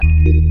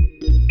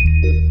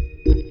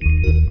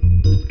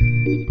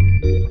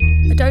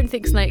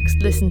think snakes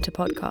listen to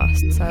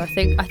podcasts, so I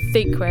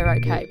think we're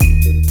okay.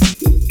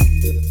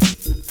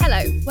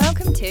 Hello,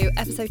 welcome to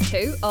episode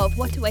 2 of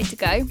What a Way to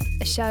Go,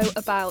 a show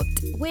about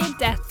weird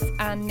deaths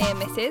and near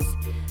misses.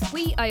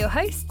 We are your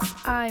hosts.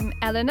 I'm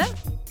Eleanor.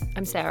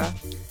 I'm Sarah.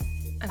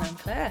 And I'm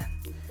Claire.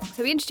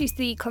 So we introduced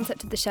the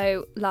concept of the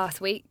show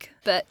last week,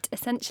 but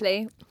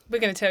essentially... We're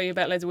going to tell you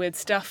about loads of weird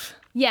stuff.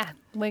 Yeah,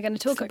 we're going to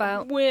talk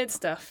about... weird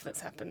stuff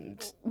that's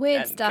happened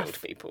Weird and stuff,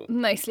 killed people.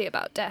 Mostly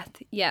about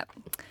death, yeah.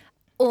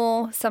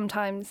 Or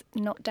sometimes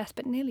not death,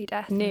 but nearly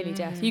death. Nearly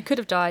death. You could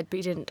have died, but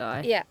you didn't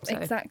die. Yeah, So,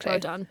 exactly. Well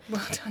done.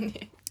 Well done,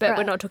 you. But Right.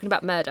 we're not talking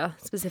about murder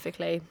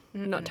specifically.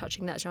 We're not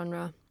touching that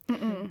genre.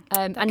 And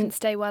And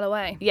stay well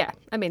away. yeah,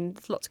 I mean,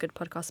 there's lots of good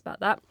podcasts about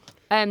that.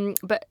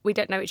 But we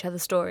don't know each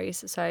other's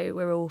stories, so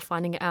we're all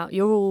finding it out.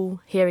 You're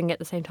all hearing it at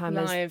the same time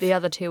as Live. the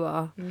other two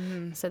are.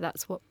 So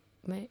that's what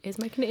is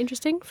making it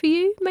interesting for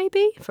you,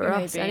 maybe? For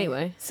us, Maybe.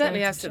 anyway.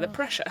 Certainly So- adds to the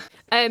pressure.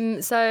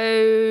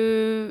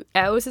 So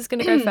Els is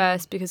going to go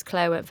first because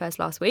Claire went first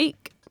last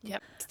week.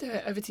 Yep. Let's do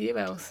it. Over to you,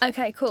 Els.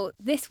 Okay, cool.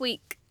 This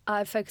week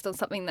I've focused on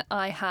something that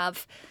I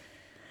have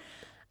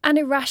an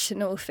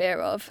irrational fear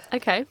of.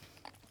 Okay.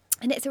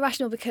 And it's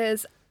irrational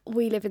because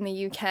we live in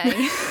the UK.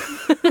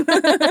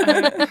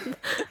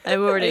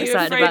 I'm already Are you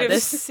excited afraid about of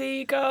this.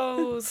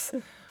 seagulls?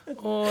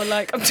 Or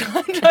like, I'm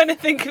trying to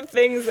think of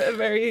things that are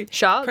very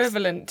Sharks?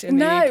 prevalent in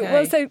No, the UK.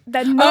 well, so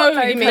they're not Oh,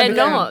 very you mean prevalent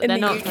they're not, in they're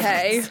the not.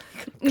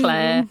 UK.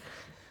 Claire.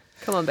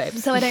 Come on, babe.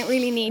 So I don't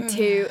really need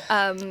to.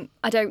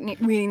 I don't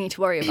really need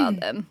to worry about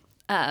them.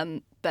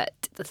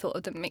 But the thought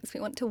of them makes me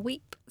want to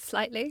weep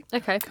slightly.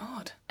 Okay.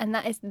 God. And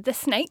that is the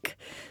snake,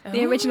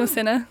 the original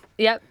sinner.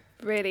 Yep.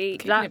 Really,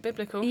 Keeping it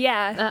biblical.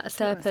 yeah. That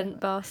serpent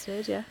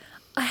bastard, yeah.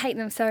 I hate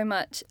them so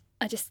much.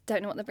 I just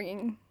don't know what they're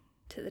bringing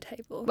to the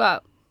table.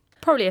 Well,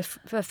 probably a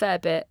fair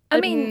bit.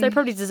 I mean- they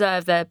probably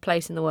deserve their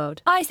place in the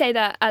world. I say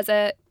that as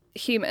a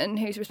human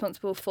who's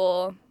responsible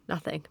for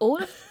Nothing.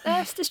 all of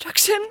Earth's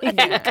destruction.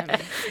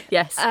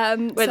 Yes. We're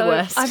the So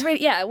worst.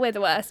 we're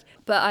the worst.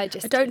 But I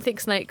just I don't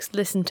think snakes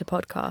listen to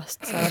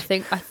podcasts, so I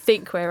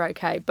think we're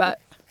okay. But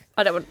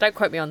don't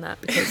quote me on that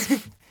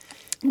because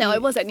No, I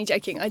was only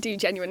joking. I do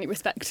genuinely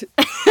respect.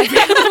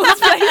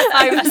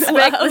 I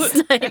respect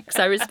the snakes.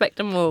 I respect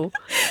them all.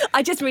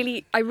 I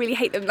really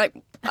hate them. Like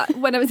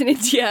when I was in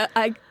India,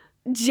 I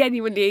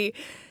genuinely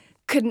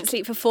couldn't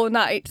sleep for 4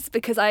 nights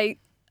because I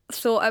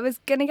thought I was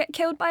gonna get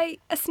killed by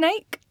a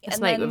snake. A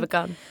snake with a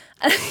gun.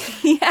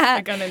 Yeah.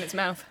 A gun in its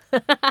mouth.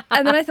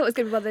 And then I thought it was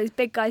going to be one of those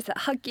big guys that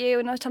hug you,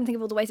 and I was trying to think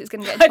of all the ways it was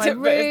going to get into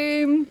my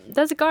room.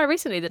 There's a guy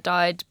recently that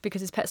died because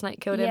his pet snake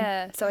killed him.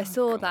 Yeah, so I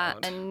saw that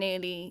God. and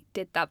nearly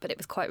did that, but it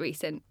was quite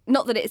recent.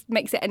 Not that it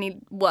makes it any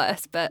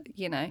worse, but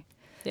you know.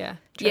 Yeah.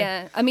 True.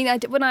 Yeah, I mean,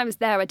 when I was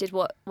there, I did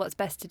what's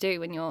best to do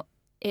when you're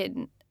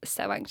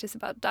so anxious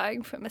about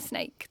dying from a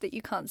snake that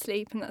you can't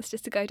sleep, and that's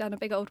just to go down a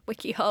big old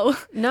wiki hole.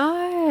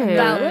 No.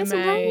 About What's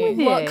wrong with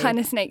you? What kind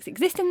of snakes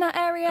exist in that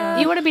area?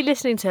 You want to be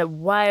listening to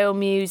whale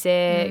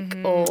music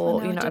or Oh,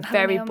 no, I a don't have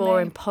very any on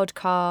boring me.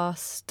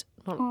 podcast.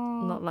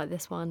 Not like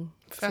this one.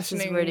 This is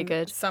Fashioning really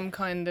good. some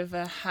kind of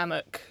a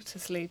hammock to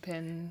sleep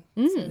in.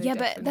 Yeah,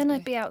 but then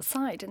I'd be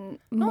outside and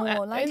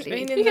more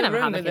likely. You can have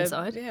a hammock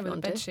inside if Yeah, you with a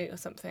want to. bedsheet or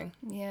something.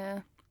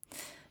 Yeah.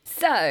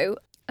 So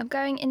I'm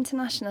going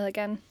international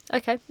again.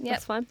 Okay, Yep.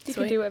 that's fine. You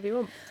Sweet. can do whatever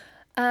you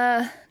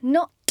want.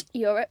 Not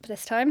Europe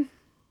this time,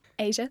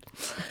 Asia.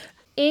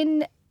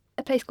 In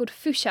a place called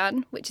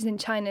Fushan, which is in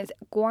China's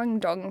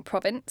Guangdong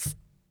province,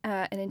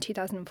 and in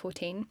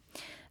 2014.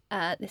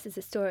 This is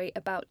a story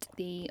about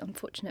the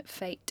unfortunate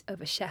fate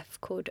of a chef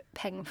called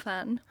Peng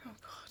Fan. Oh,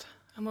 God.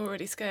 I'm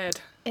already scared.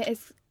 It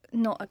is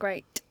not a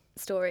great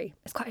story.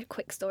 It's quite a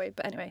quick story,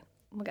 but anyway,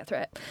 we'll get through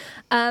it.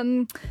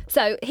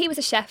 So he was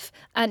a chef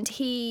and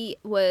he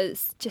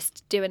was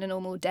just doing a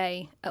normal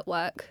day at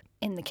work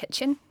in the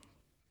kitchen.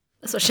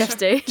 That's what chefs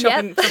do.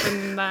 Chopping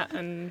that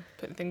and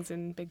putting things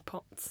in big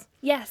pots.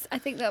 Yes, I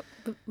think that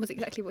was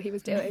exactly what he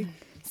was doing.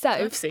 So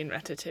I've seen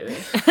Ratatouille.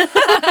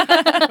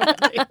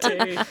 Me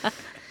too.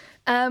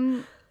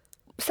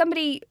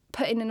 somebody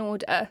put in an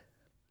order,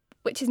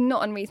 which is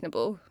not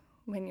unreasonable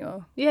when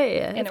you're...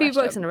 Yeah. In If a he works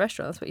restaurant. in a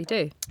restaurant, that's what you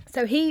do.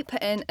 So he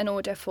put in an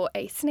order for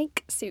a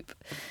snake soup,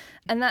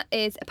 and that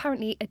is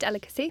apparently a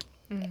delicacy,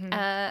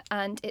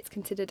 and it's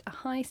considered a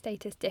high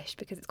status dish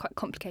because it's quite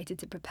complicated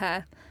to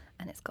prepare,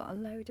 and it's got a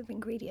load of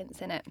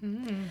ingredients in it.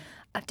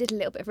 I did a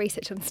little bit of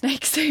research on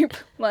snake soup.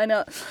 Why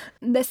not?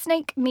 The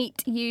snake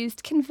meat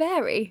used can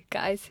vary,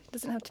 guys. It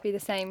doesn't have to be the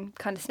same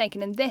kind of snake.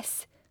 And in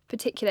this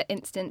particular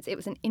instance, it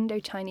was an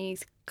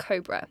Indo-Chinese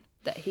cobra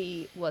that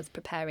he was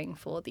preparing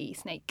for the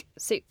snake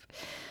soup.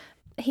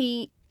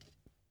 He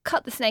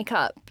cut the snake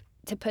up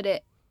to put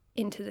it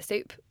into the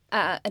soup,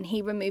 and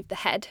he removed the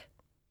head,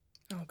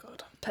 Oh,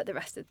 God. put the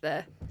rest of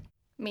the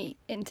meat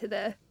into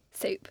the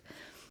soup.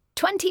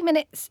 20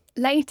 minutes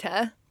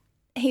later,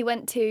 he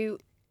went to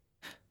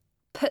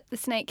put the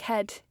snake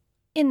head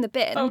in the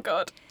bin, Oh,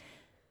 God.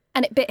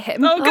 and it bit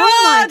him. Oh, God.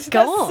 my That's so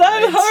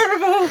God.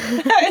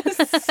 horrible. That is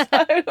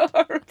so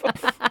horrible.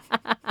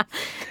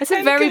 It's a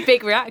And very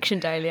big reaction,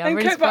 Daly. I'm And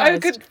really but I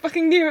surprised.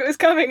 fucking knew it was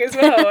coming as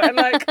well. And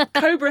like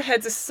cobra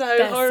heads are so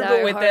They're horrible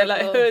so with their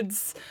like horrible.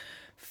 hoods.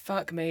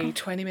 Fuck me.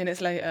 20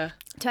 minutes later.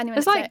 20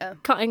 minutes It's like later.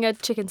 cutting a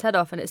chicken's head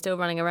off and it's still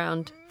running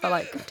around for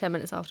like 10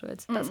 minutes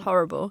afterwards. That's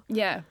horrible.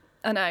 Yeah,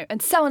 I know.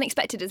 And so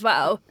unexpected as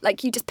well.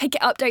 Like, you just pick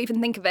it up, don't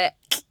even think of it.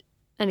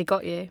 And he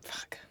got you.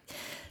 Fuck.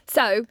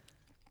 So,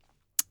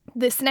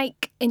 the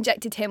snake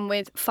injected him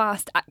with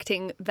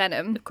fast-acting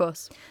venom. Of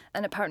course.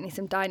 And apparently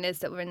some diners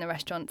that were in the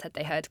restaurant said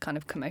they heard kind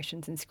of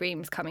commotions and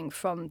screams coming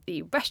from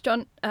the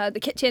restaurant, the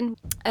kitchen,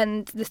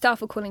 and the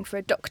staff were calling for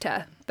a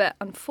doctor. But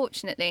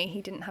unfortunately,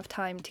 he didn't have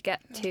time to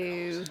get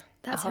to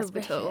a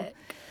hospital. horrific.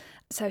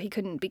 So he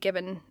couldn't be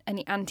given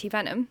any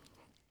anti-venom.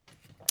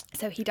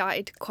 So he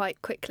died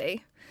quite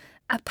quickly.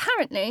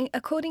 Apparently,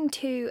 according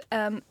to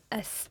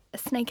a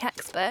snake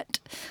expert,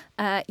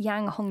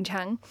 Yang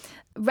Hongchang,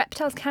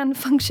 reptiles can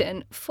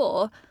function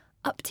for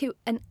up to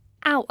an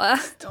hour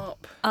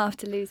Stop.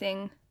 after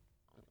losing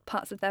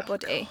parts of their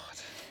body.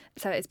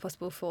 So it's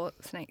possible for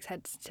snakes'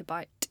 heads to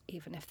bite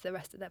even if the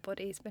rest of their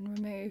body has been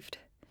removed.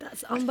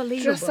 That's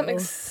unbelievable. There's something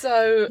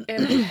so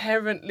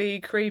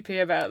inherently creepy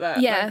about that.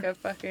 Yeah. Like a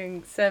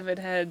fucking severed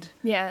head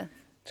Yeah.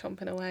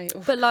 chomping away.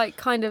 Oof. But like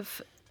kind of,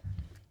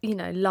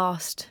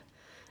 last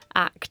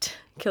act,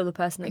 kill the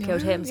person that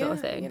killed him sort of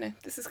Yeah, thing. You know,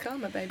 this is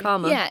karma, baby.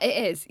 Karma. Yeah,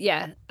 it is.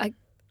 Yeah.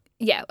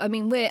 I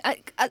mean,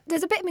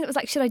 there's a bit of me that was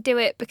like, should I do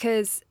it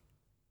because,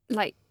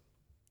 like,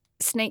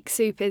 snake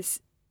soup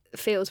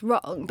feels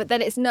wrong, but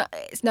then it's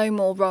no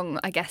more wrong,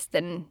 I guess,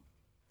 than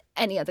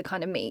any other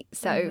kind of meat.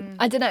 So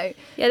I don't know.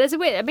 Yeah, there's a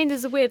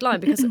weird line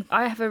because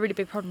I have a really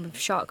big problem with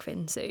shark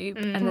fin soup,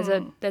 and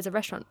there's a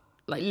restaurant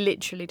like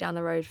literally down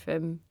the road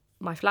from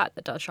my flat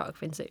that does shark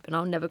fin soup, and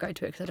I'll never go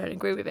to it because I don't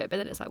agree with it. But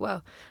then it's like,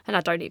 well, and I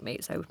don't eat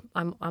meat, so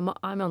I'm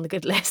on the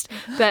good list.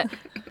 But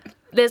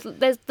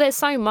there's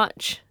so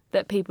much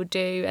that people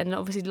do, and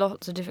obviously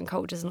lots of different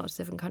cultures and lots of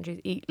different countries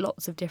eat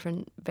lots of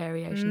different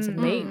variations of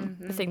meat.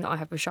 The thing that I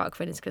have with shark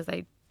fin is because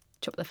they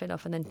chop the fin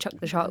off and then chuck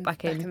the shark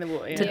back in the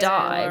water, to yeah.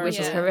 die, which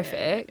is Yeah.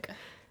 horrific.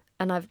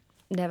 And I've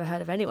never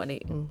heard of anyone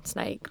eating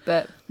snake,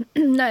 but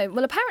No.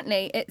 Well,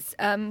 apparently it's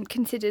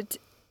considered,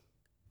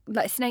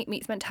 like, snake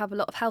meat's meant to have a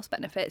lot of health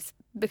benefits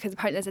because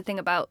apparently there's a thing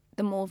about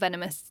the more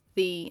venomous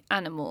the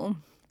animal,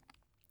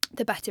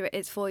 the better it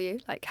is for you,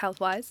 like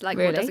health-wise. Like,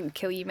 Really? what doesn't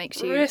kill you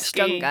makes you Risky.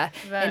 stronger,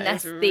 That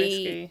unless is the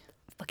risky.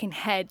 fucking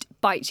head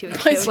bites you and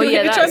I kills saw you.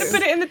 yeah, you trying to that's-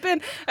 put it in the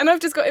bin, and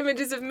I've just got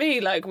images of me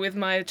like with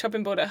my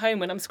chopping board at home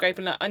when I'm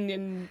scraping like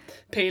onion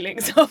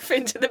peelings off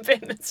into the bin.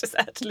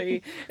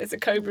 It's a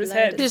cobra's Load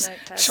head of just snake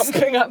heads.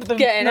 chomping up the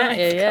Getting at knife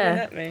you, yeah.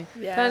 coming at me.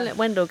 don't Yeah. let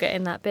Wendell get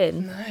in that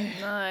bin.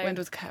 No.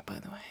 Wendell's cat, by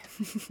the way.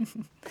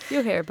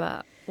 You'll hear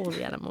about all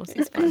the animals.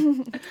 It's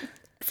fine.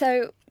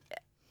 So,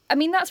 I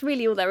mean, that's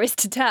really all there is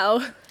to tell.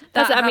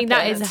 That is a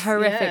happened.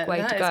 horrific Yeah,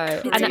 way that to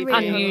is go, It's and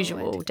really unusual,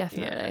 horrible.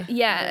 definitely.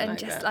 Yeah, I don't and like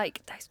just that.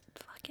 like those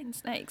fucking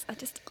snakes.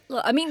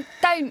 I mean,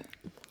 don't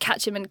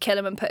catch them and kill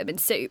them and put them in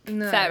soup.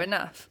 No. Fair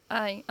enough.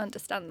 I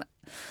understand that.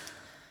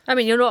 I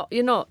mean, you're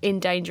not in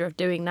danger of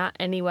doing that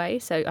anyway,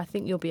 so I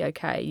think you'll be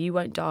okay. You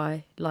won't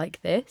die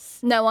like this.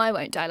 No, I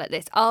won't die like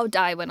this. I'll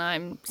die when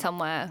I'm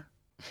somewhere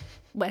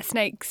where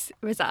snakes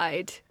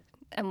reside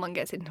and one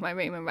gets into my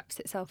room and wraps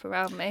itself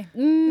around me.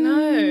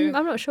 No.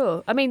 I'm not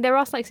sure. I mean, there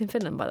are snakes in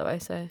Finland, by the way,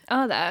 so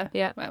Are there?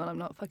 yeah. Right, well, I'm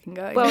not fucking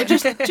going. Well,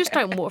 just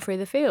don't walk through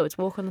the fields.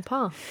 Walk on the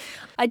path.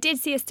 I did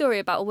see a story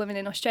about a woman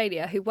in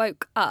Australia who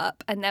woke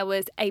up and there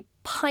was a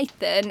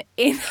python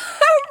in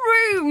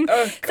her room.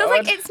 Oh, So I was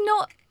like, God. it's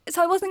not.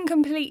 So I wasn't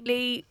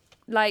completely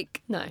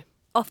like No.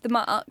 off the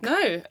mark.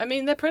 No, I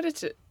mean they're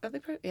predators. Are they?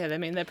 Yeah, I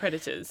mean they're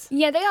predators.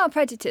 Yeah, they are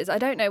predators. I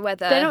don't know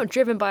whether They're not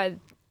driven by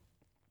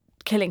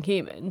killing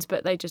humans,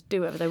 but they just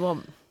do whatever they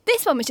want.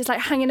 This one was just like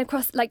hanging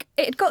across. Like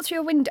it had got through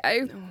a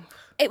window.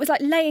 It was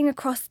like laying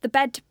across the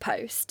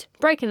bedpost.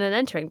 Breaking and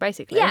entering,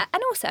 basically. Yeah,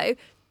 and also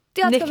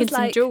the article Nicking was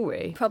some like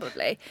jewellery.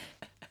 probably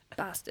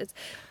bastards.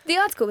 The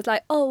article was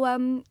like,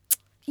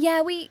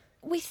 yeah, we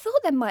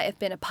thought there might have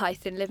been a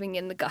python living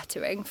in the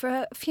guttering for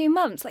a few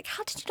months. Like,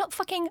 how did you not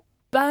fucking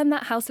burn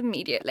that house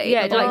immediately?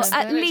 Yeah, Or, like,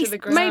 at burn it to least the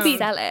ground. Maybe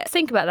sell it.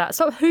 think about that.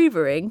 Stop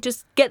hoovering.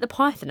 Just get the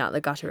python out of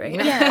the guttering.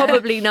 That's Yeah.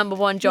 probably number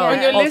one job On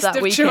your of list that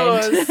of weekend.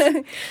 chores,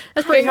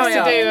 That's pretty things high to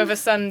up. do of a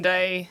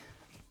Sunday: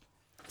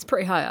 It's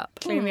pretty high up.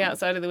 clean the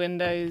outside of the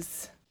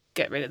windows,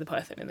 get rid of the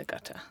python in the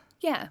gutter.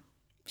 Yeah,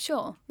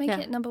 sure. Make Yeah.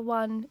 it number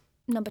one,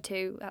 number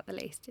two at the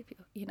least. If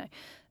you know.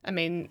 I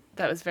mean,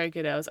 that was very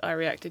good, Els. I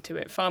reacted to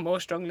it far more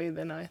strongly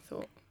than I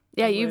thought.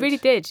 Yeah, I you would. really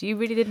did. You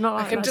really did not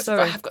like I can that just,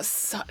 story. I've got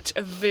such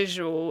a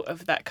visual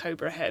of that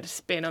cobra head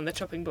spin on the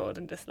chopping board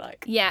and just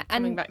like Yeah,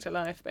 coming and back to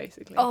life,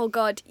 basically. oh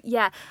god,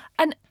 yeah.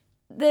 And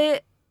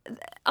the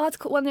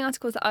article, one of the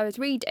articles that I was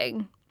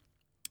reading,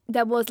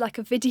 there was like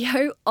a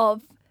video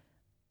of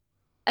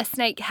a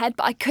snake head,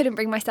 but I couldn't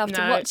bring myself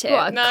to No. watch it.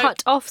 What, a No.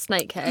 cut off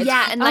snake head?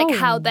 Yeah, and like Oh,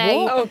 how they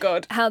what? Oh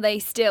God, how they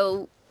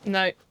still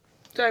no,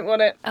 don't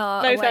want it.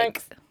 are No awake.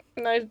 thanks.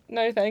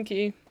 No, thank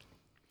you.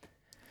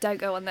 don't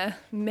go on the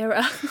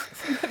Mirror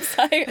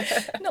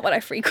website. Not what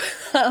I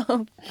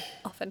frequent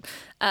often,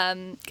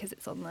 because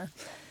it's on there.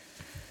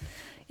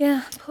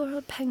 Yeah, poor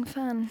old Peng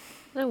fan.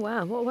 Oh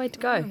wow, what a way to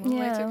go. What a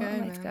way to go, what a way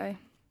man. to go.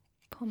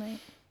 Poor mate.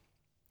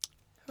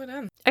 Well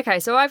done. Okay,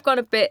 so I've gone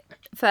a bit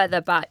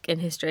further back in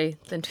history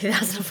than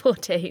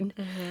 2014.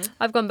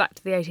 I've gone back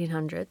to the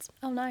 1800s.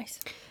 Oh, nice.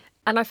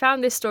 And I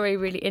found this story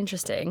really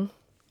interesting,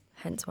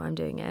 hence why I'm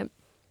doing it,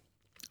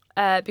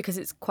 because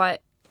it's quite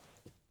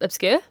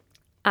obscure.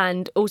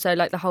 And also,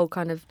 like, the whole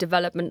kind of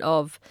development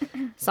of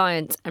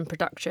science and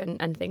production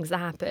and things that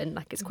happen,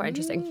 like, it's quite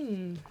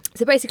interesting.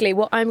 So basically,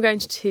 what I'm going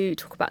to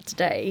talk about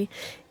today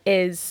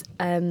is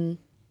a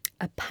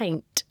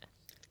paint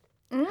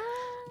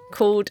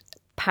called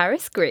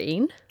Paris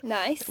Green,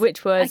 Nice.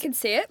 which was I can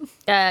see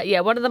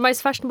it. one of the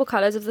most fashionable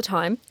colours of the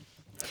time.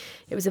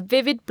 It was a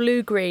vivid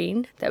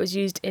blue-green that was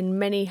used in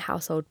many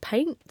household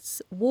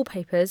paints,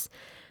 wallpapers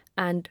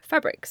and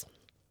fabrics.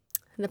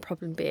 And the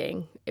problem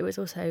being, it was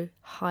also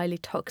highly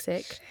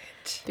toxic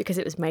because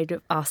it was made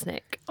of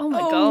arsenic. Oh my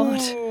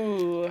god.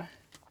 Ooh.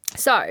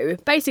 So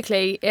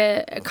basically,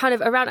 kind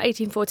of around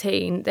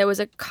 1814, there was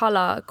a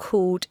colour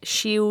called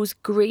Scheele's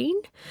Green,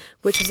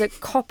 which was a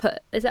copper.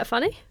 Is that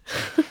funny?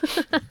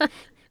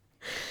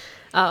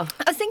 Oh,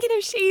 I was thinking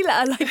of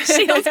Sheila, like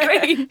Sheila's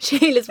green.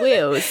 Sheila's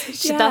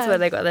Wheels. Yeah. That's where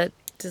they got their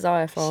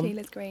desire from.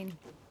 Sheila's green.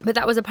 But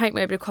that was a paint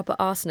made with copper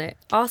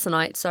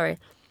arsenite, sorry.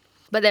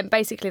 But then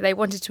basically they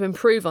wanted to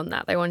improve on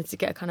that. They wanted to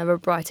get kind of a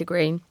brighter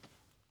green.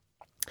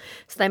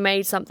 So they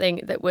made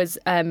something that was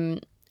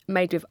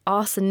made with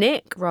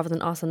arsenic rather than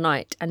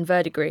arsenite and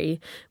verdigris,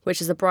 which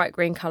is a bright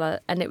green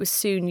colour. And it was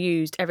soon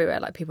used everywhere.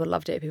 Like, people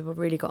loved it. People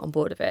really got on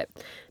board with it.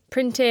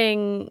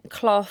 Printing,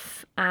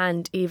 cloth,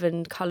 and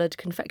even coloured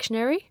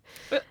confectionery.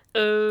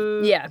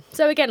 Yeah.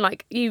 So again,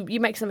 like, you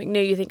make something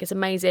new, you think it's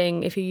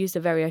amazing. If you used a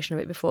variation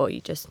of it before,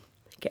 you just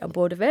get on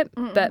board with it.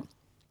 But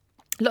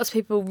lots of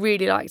people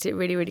really liked it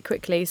really, really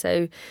quickly.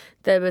 So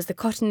there was the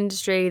cotton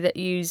industry that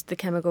used the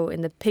chemical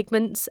in the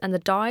pigments and the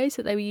dyes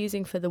that they were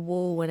using for the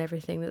wool and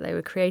everything that they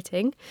were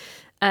creating.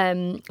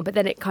 But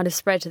then it kind of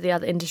spread to the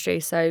other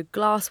industries. So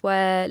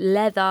glassware,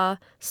 leather,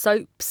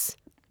 soaps,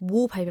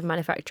 wallpaper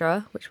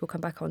manufacturer, which we'll come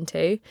back on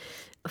to,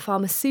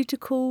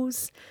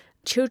 pharmaceuticals,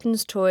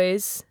 children's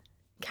toys,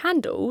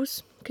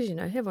 candles, because, you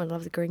know, everyone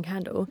loves a green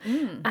candle,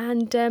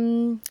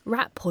 and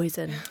rat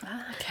poison.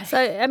 Okay. So,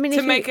 I mean,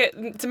 To make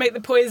the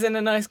poison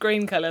a nice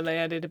green colour, they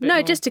added a bit no,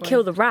 more just to poison.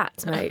 kill the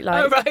rats, mate.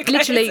 Like, right, okay.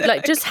 literally,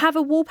 like, just have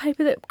a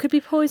wallpaper that could be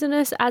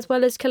poisonous as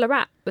well as kill a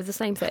rat with the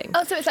same thing.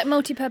 Oh, so it's like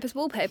multi-purpose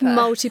wallpaper.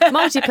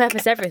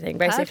 Multi-purpose everything,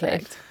 basically.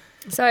 Perfect.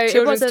 So it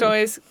Children's wasn't.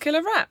 toys, kill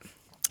a rat.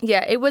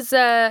 Yeah, it was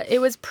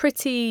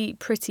pretty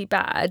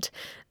bad,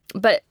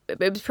 but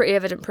it was pretty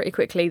evident pretty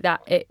quickly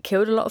that it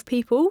killed a lot of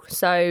people.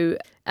 So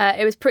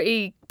it was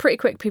pretty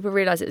quick. People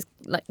realised it was,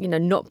 like, you know,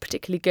 not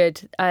particularly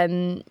good.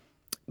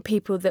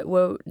 People that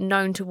were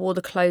known to wear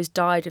the clothes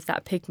dyed with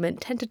that pigment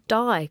tend to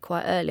die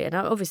quite early, and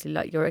obviously,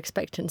 like, your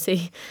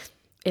expectancy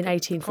in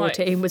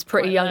 1814 was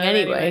pretty quite young low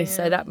anyway, yeah.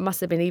 so that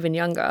must have been even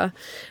younger.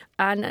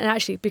 And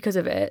actually, because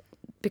of it,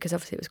 because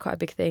obviously it was quite a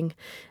big thing,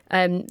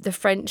 the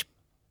French,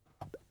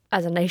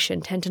 as a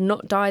nation, tend to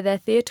not dye their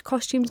theatre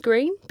costumes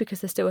green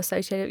because they're still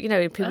associated. You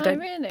know, people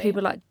really?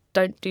 people like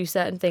don't do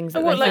certain things.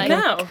 That What, they like think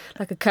are now?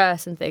 like a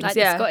curse and things. Like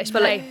the yeah, Scottish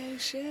but play. like, Oh,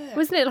 shit.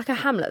 wasn't it like a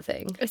Hamlet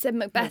thing? It's a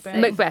Macbeth thing.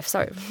 Macbeth,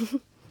 sorry.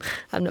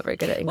 I'm not very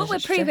good at English. What we're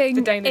literature. proving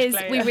The Danish is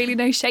play, we yeah. really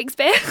know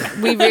Shakespeare.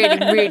 We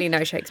really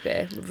know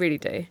Shakespeare. We really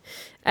do.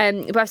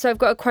 But so I've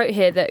got a quote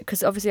here that,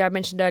 because obviously I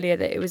mentioned earlier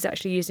that it was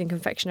actually used in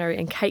confectionery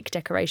and cake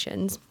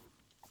decorations.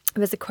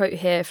 There's a quote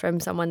here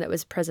from someone that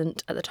was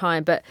present at the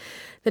time, but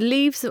the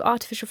leaves of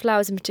artificial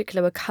flowers in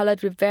particular were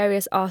coloured with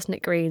various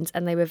arsenic greens,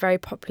 and they were very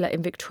popular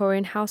in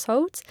Victorian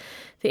households.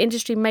 The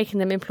industry making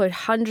them employed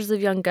hundreds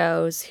of young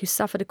girls who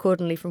suffered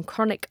accordingly from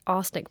chronic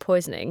arsenic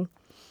poisoning.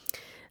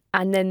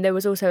 And then there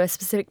was also a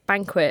specific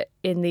banquet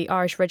in the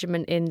Irish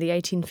Regiment in the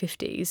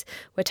 1850s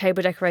where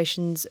table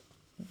decorations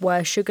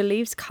were sugar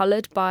leaves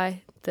coloured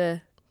by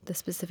the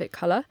specific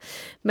colour.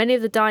 Many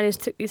of the diners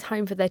took these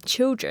home for their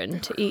children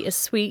to eat as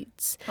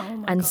sweets,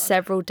 and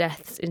several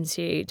deaths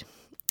ensued.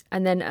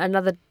 And then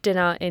another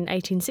dinner in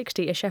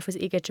 1860, a chef was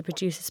eager to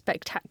produce a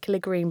spectacular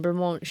green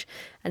blancmange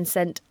and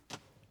sent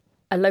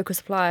a local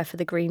supplier for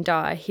the green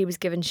dye. He was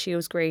given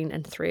Scheele's Green,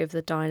 and 3 of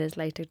the diners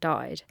later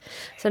died.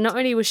 So not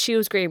only was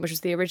Scheele's Green, which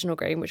was the original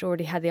green, which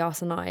already had the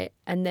arsenite,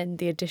 and then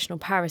the additional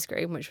Paris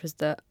Green, which was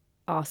the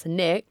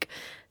arsenic.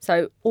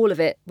 So all of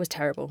it was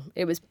terrible.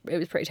 It was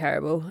pretty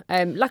terrible.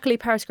 Luckily,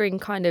 Paris Green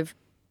kind of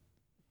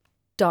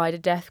died a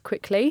death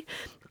quickly,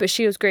 but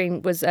Scheele's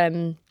Green was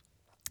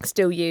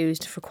still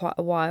used for quite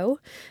a while,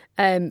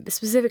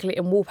 specifically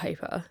in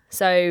wallpaper.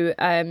 So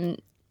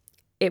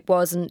it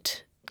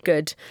wasn't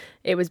good.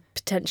 It was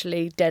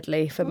potentially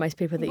deadly for most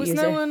people that Was use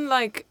no it. one,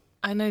 like,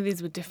 I know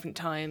these were different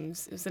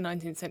times, it was the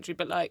 19th century,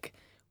 but, like,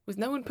 was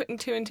no one putting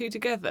 2 and 2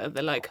 together?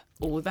 That, like,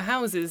 all the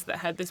houses that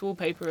had this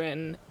wallpaper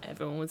in,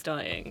 everyone was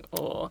dying,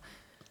 or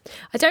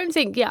I don't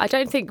think,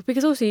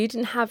 because also you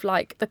didn't have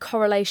like the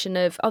correlation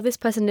of, this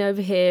person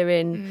over here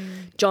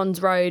in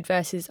Johns Road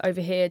versus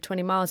over here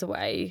 20 miles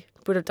away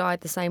would have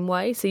died the same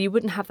way. So you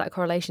wouldn't have that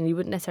correlation. You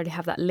wouldn't necessarily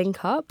have that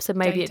link up. So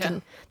maybe it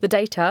didn't. The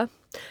data,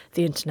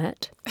 the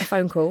internet, a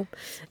phone call.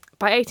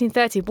 By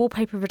 1830,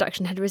 wallpaper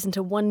production had risen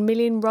to 1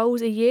 million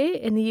rolls a year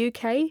in the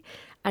UK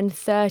and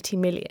 30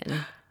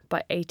 million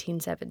by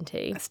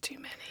 1870. That's too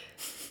many.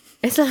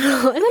 It's a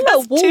lot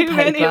of wallpaper. Too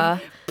many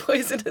of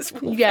poisonous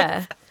wallpaper.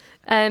 Yeah.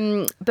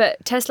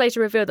 But tests later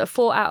revealed that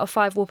 4 out of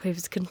 5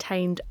 wallpapers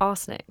contained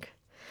arsenic.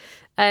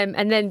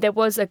 And then there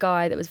was a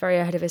guy that was very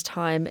ahead of his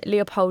time,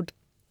 Leopold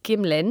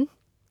Gmelin.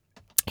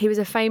 He was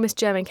a famous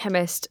German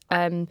chemist,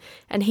 and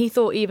he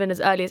thought even as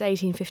early as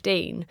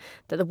 1815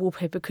 that the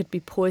wallpaper could be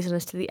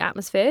poisonous to the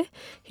atmosphere.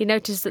 He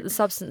noticed that the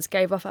substance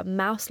gave off a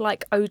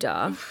mouse-like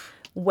odour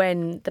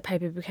when the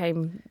paper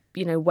became,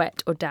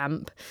 wet or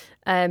damp,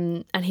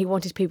 and he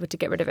wanted people to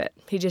get rid of it.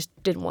 He just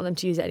didn't want them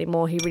to use it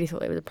anymore. He really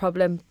thought it was a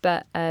problem,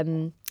 but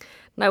no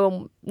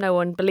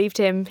one believed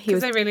him.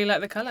 Because they really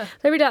like the colour.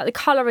 They really liked the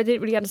colour. I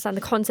didn't really understand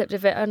the concept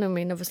of it. And I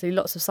mean, obviously,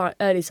 lots of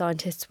early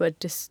scientists were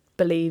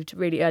disbelieved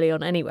really early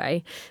on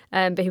anyway.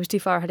 But he was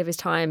too far ahead of his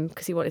time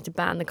because he wanted to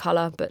ban the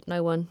colour, but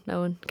no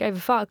one gave a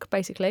fuck,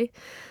 basically.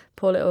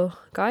 Poor little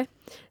guy.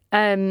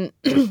 And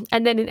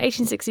then in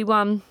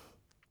 1861,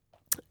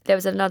 there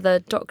was another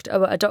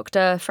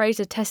doctor,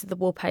 Fraser, tested the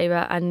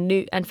wallpaper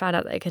and found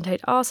out that it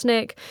contained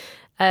arsenic.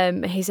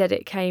 He said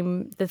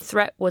the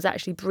threat was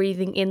actually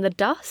breathing in the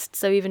dust.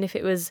 So even if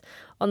it was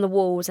on the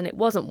walls and it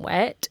wasn't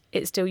wet,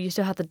 you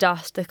still had the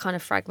dust, the kind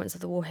of fragments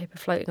of the wallpaper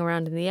floating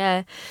around in the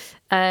air.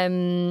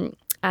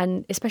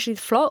 And especially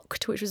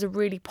flocked, which was a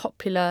really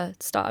popular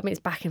start. I mean, it's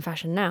back in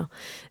fashion now.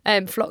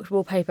 Flocked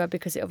wallpaper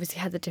because it obviously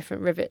had the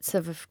different rivets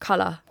of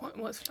colour.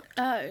 What's flocked?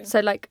 Oh. So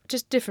like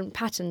just different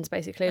patterns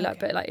basically. Okay.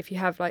 But like if you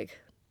have like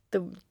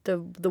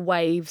the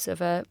waves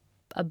of a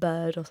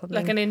bird or something.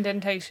 Like an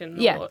indentation?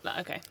 Yeah.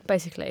 Okay.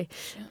 Basically.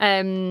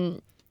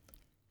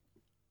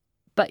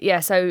 But yeah,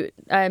 so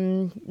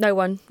no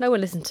one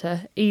listened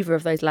to either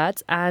of those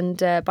lads. And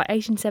by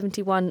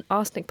 1871,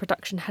 arsenic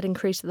production had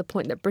increased to the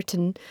point that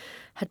Britain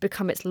had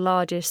become its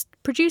largest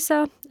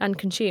producer and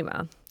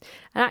consumer.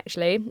 And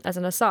actually, as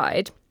an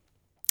aside,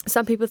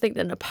 some people think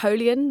that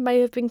Napoleon may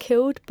have been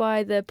killed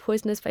by the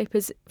poisonous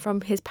vapours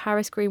from his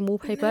Paris green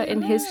wallpaper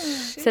in his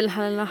St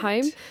Helena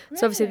home.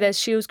 So obviously there's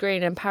Shields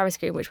green and Paris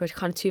green, which were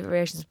kind of two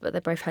variations, but they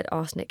both had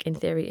arsenic in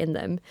theory in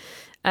them.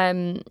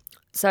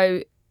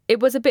 So it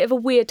was a bit of a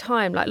weird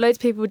time. Like loads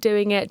of people were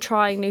doing it,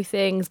 trying new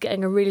things,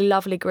 getting a really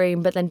lovely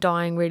green, but then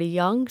dying really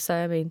young. So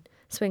I mean,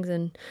 swings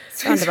and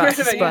roundabouts,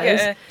 I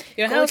suppose.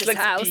 Your house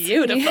looks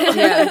beautiful.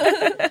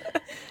 Yeah.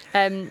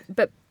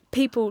 But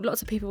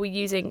lots of people were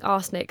using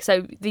arsenic.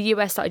 So the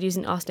US started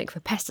using arsenic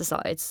for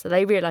pesticides. So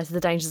they realised the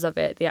dangers of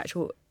it, the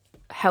actual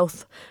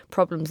health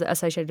problems that are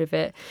associated with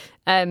it.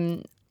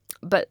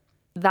 But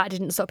that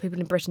didn't stop people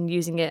in Britain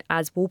using it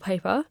as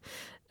wallpaper.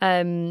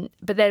 But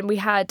then we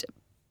had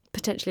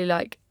potentially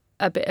like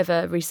a bit of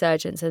a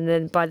resurgence, and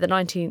then by the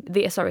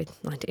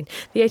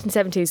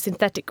 1870s,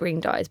 synthetic green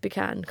dyes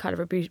began kind of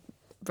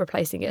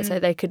replacing it. So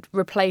they could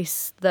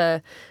replace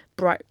the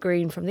bright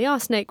green from the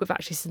arsenic with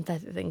actually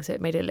synthetic things, so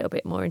it made it a little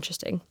bit more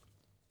interesting.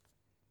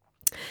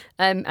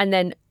 And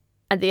then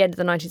at the end of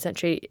the 19th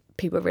century,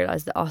 people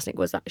realised that arsenic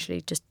was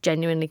actually just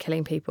genuinely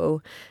killing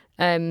people.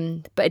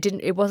 But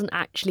it wasn't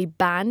actually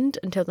banned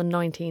until the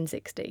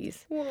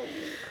 1960s. Whoa.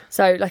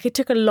 So like it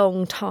took a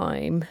long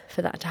time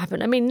for that to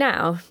happen. I mean,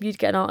 now you'd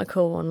get an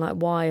article on like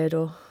Wired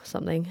or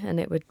something and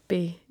it would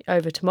be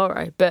over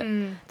tomorrow. But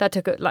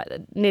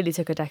that nearly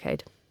took a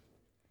decade.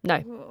 No.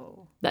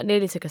 Whoa. That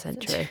nearly took a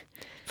century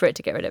for it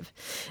to get rid of.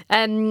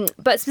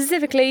 But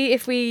specifically,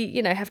 if we,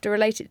 have to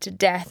relate it to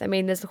death, I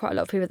mean, there's quite a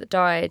lot of people that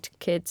died,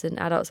 kids and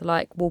adults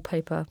alike,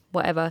 wallpaper,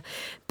 whatever.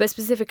 But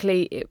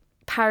specifically,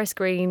 Paris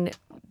green,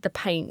 the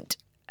paint,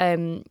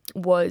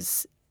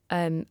 was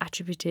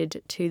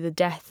attributed to the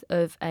death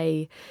of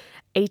a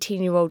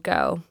 18-year-old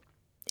girl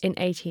in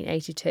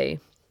 1882.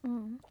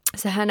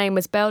 So her name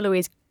was Belle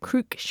Louise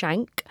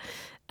Cruikshank.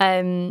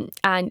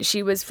 And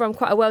she was from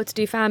quite a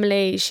well-to-do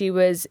family. She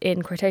was,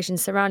 in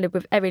quotations, surrounded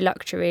with every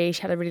luxury.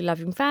 She had a really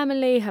loving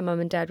family. Her mum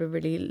and dad were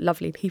really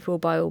lovely people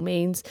by all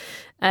means.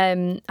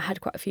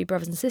 Had quite a few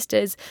brothers and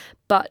sisters.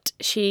 But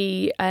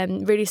she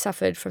really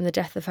suffered from the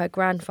death of her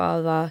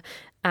grandfather.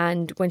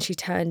 And when she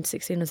turned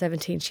 16 or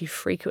 17, she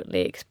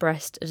frequently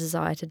expressed a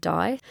desire to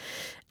die.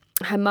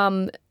 Her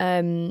mum...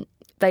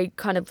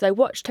 They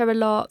watched her a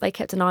lot. They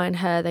kept an eye on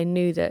her. They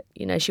knew that,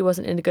 she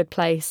wasn't in a good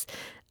place.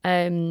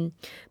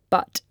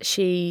 But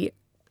she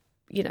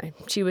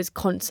was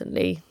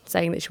constantly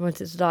saying that she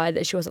wanted to die,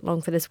 that she wasn't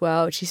long for this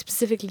world. She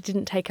specifically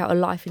didn't take out a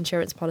life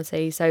insurance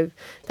policy. So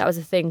that was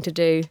a thing to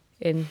do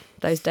in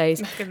those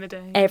days. Back in the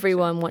day.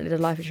 Everyone wanted a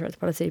life insurance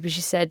policy, but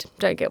she said,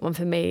 don't get one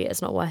for me.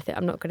 It's not worth it.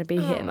 I'm not going to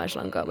be here much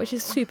longer, which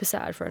is super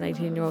sad for an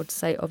 18-year-old to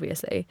say,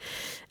 obviously.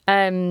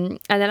 And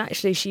then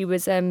actually she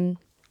was...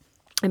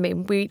 I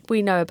mean,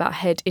 we know about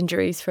head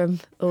injuries from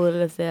all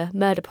of the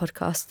murder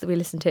podcasts that we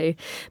listen to,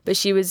 but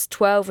she was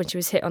 12 when she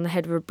was hit on the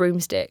head with a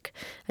broomstick,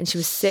 and she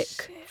was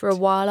sick for a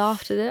while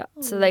after that.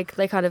 So they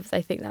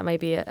think that may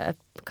be a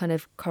kind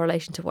of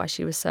correlation to why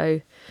she was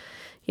so,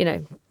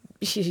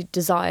 she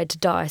desired to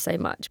die so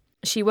much.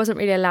 She wasn't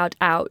really allowed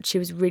out. She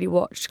was really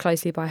watched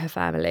closely by her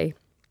family.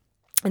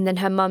 And then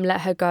her mum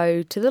let her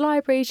go to the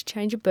library to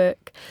change a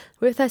book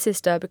with her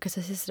sister because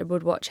her sister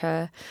would watch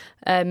her.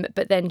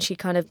 But then she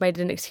kind of made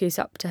an excuse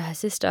up to her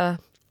sister,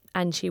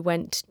 and she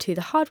went to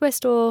the hardware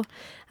store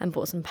and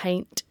bought some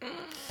paint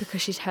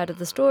because she'd heard of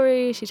the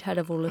story. She'd heard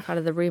of all the kind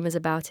of the rumours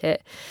about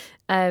it.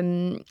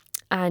 And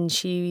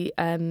she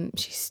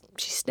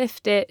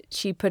sniffed it.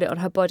 She put it on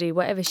her body.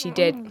 Whatever she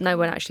did, no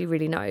one actually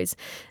really knows.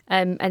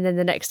 And then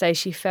the next day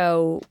she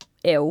fell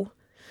ill.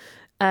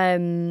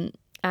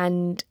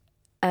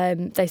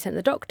 They sent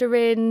the doctor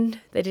in.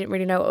 They didn't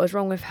really know what was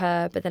wrong with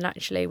her. But then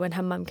actually when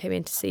her mum came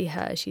in to see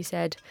her, she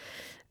said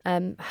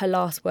her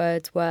last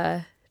words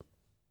were,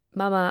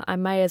 "Mama, I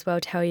may as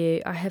well tell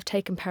you, I have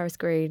taken Paris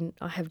Green.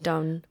 I have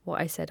done what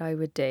I said I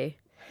would do."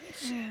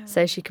 Yeah.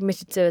 So she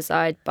committed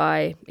suicide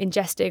by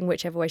ingesting,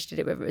 whichever way she did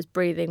it, whether it was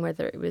breathing,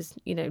 whether it was,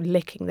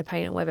 licking the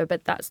paint or whatever.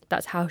 But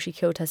that's how she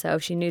killed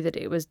herself. She knew that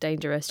it was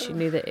dangerous. She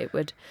knew that it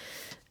would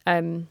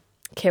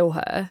kill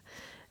her.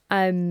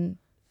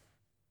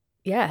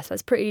 Yes,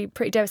 that's pretty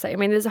devastating. I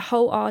mean, there's a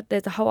whole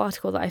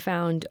article that I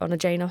found on a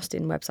Jane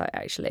Austen website,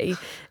 actually,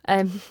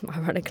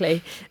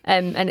 ironically,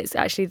 and it's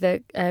actually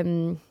the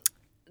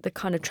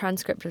kind of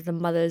transcript of the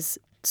mother's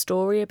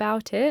story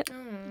about it.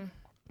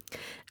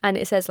 And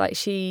it says like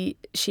she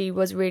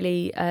was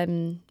really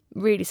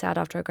really sad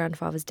after her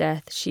grandfather's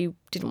death. She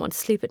didn't want to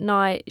sleep at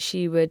night.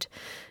 She would,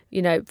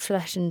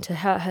 threaten to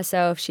hurt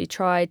herself. She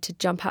tried to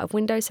jump out of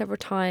windows several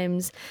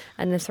times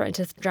and then threatened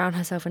to drown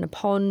herself in a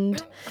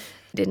pond.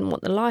 Didn't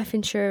want the life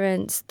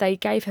insurance. They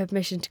gave her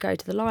permission to go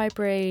to the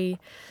library,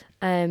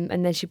 and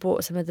then she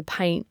bought some of the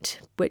paint,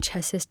 which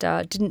her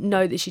sister didn't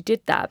know that she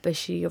did that, but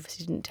she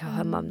obviously didn't tell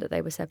her mum that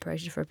they were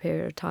separated for a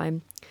period of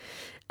time.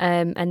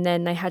 And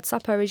then they had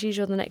supper as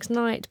usual the next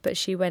night, but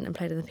she went and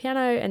played on the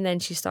piano, and then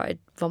she started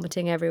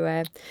vomiting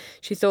everywhere.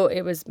 She thought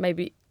it was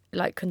maybe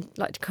like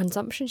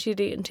consumption.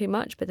 She'd eaten too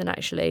much, but then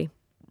actually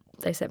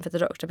they sent for the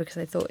doctor because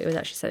they thought it was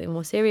actually something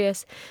more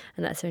serious.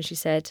 And that's when she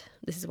said,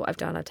 "This is what I've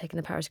done. I've taken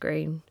the Paris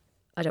Green.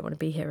 I don't want to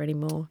be here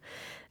anymore."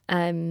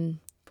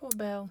 Poor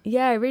Belle.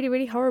 Yeah, really,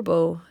 really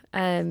horrible.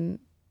 And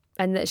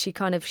that she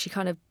kind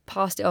of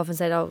passed it off and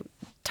said,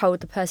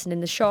 told the person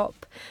in the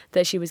shop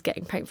that she was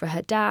getting paint for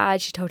her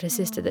dad. She told her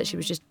sister that she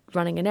was just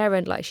running an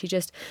errand. Like she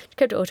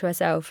kept it all to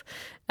herself.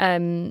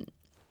 So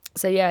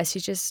yeah, she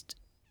just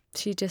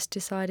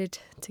decided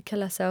to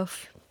kill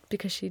herself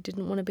because she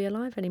didn't want to be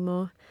alive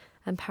anymore.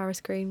 And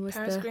Paris Green was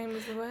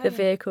the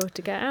vehicle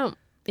to get out.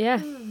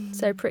 Yeah,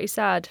 so pretty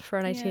sad for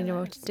an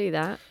 18-year-old to do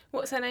that.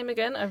 What's her name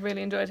again? I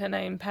really enjoyed her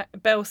name.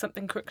 Belle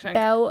something Cruikshank.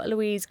 Belle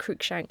Louise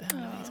Cruikshank.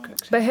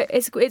 But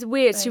it's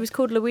weird. She was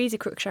called Louisa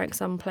Cruikshank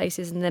some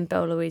places and then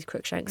Belle Louise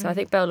Cruikshank. So I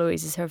think Belle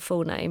Louise is her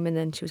full name and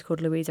then she was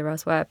called Louisa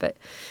elsewhere. But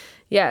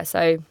yeah,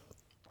 so,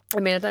 I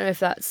mean, I don't know if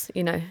that's,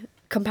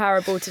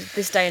 comparable to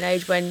this day and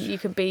age when you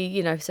can be,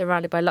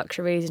 surrounded by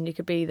luxuries and you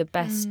could be the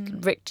best,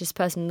 richest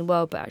person in the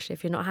world. But actually,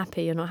 if you're not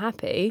happy, you're not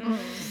happy.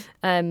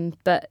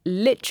 But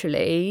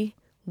literally,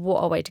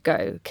 what a way to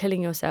go,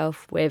 killing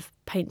yourself with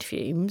paint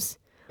fumes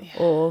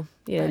or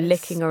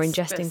licking or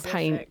ingesting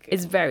paint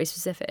is very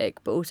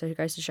specific, but also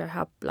goes to show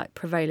how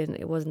prevalent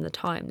it was in the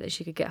time that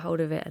she could get hold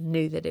of it and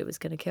knew that it was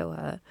going to kill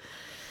her.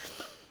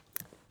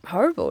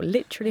 Horrible,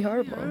 literally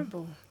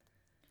horrible.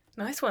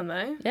 Nice one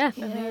though. Yeah.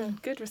 I mean,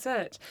 good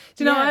research.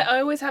 Do you know, I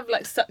always have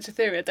such a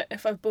theory, I don't know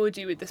if I've bored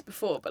you with this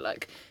before,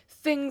 but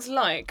things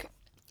like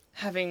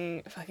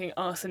having fucking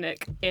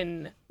arsenic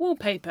in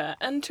wallpaper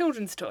and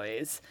children's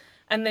toys.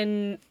 And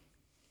then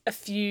a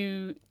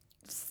few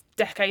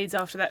decades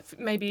after that,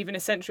 maybe even a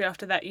century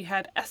after that, you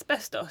had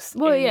asbestos.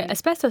 Well,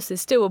 asbestos is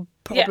still a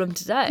problem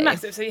today.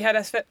 Massive. So you had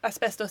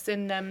asbestos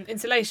in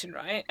insulation,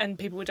 right? And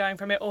people were dying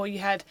from it. Or you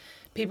had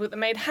people that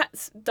made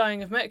hats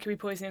dying of mercury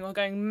poisoning or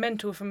going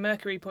mental from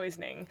mercury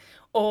poisoning.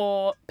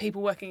 Or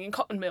people working in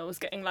cotton mills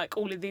getting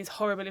all of these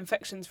horrible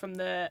infections from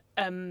the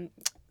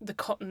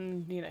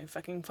cotton,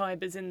 fucking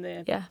fibres in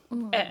the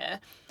air.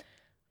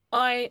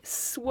 I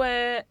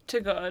swear to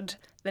God,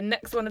 the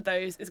next one of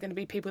those is going to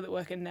be people that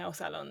work in nail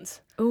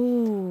salons.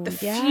 Ooh, the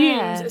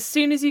fumes, as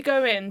soon as you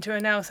go into a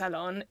nail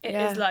salon, it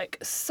is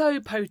so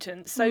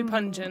potent, so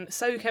pungent,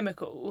 so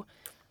chemical.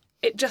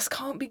 It just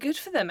can't be good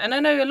for them. And I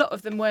know a lot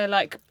of them wear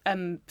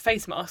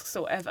face masks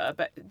or whatever,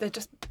 but they're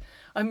just...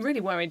 I'm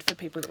really worried for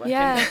people that work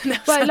in nail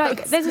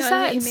salons. There's a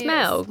certain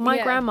smell.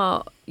 My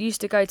grandma used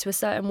to go to a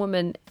certain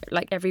woman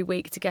every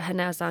week to get her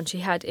nails done.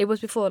 It was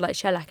before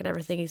shellac and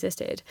everything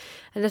existed.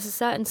 And there's a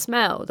certain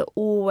smell that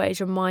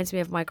always reminds me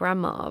of my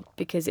grandma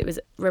because it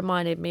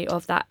reminded me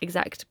of that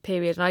exact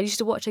period. And I used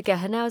to watch her get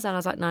her nails done. I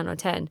was 9 or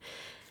 10.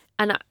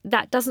 And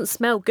that doesn't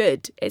smell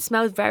good. It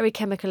smells very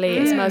chemically.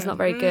 It smells not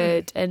very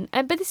good.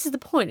 But this is the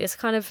point. It's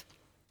kind of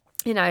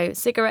you know,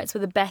 cigarettes were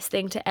the best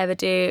thing to ever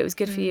do. It was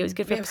good for you. It was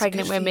good for Yeah, it was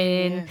pregnant good for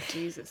you, women. yeah.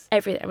 Jesus.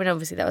 Everything. I mean,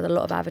 obviously, that was a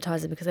lot of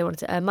advertising because they wanted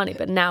to earn money.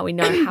 But now we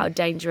know how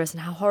dangerous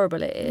and how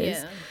horrible it is.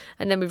 Yeah.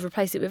 And then we've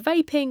replaced it with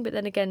vaping. But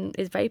then again,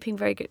 is vaping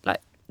very good?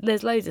 Like,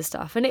 there's loads of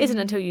stuff. And it isn't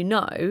until you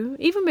know,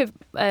 even with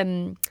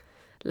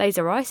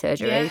laser eye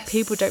surgery, Yes.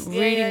 people don't Yeah,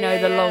 really yeah, know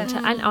yeah, the yeah.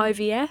 long-term, and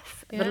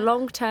IVF, the Yeah.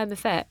 long-term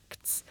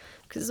effects,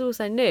 because it's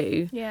also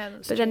new. Yeah,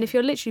 that's But then if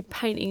you're literally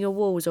painting your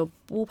walls or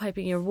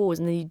wallpapering your walls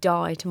and then you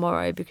die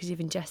tomorrow because you've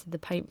ingested the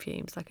paint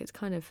fumes, like, it's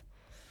kind of...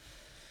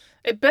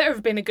 It better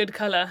have been a good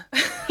colour.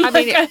 I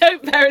mean, I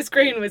hope Paris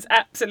green was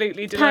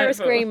absolutely delightful. Paris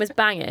green was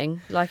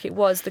banging, like it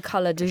was the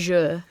colour du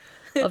jour,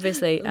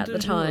 obviously, at the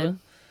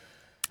time.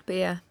 But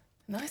yeah,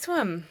 Nice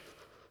one.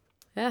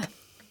 yeah.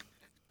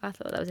 I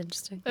thought that was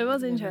interesting. It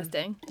was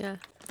interesting. Yeah.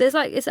 There's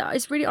like,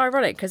 it's really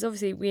ironic because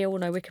obviously we all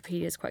know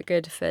Wikipedia is quite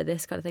good for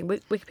this kind of thing.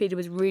 Wikipedia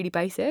was really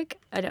basic,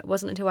 and it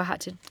wasn't until I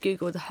had to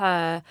Google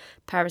her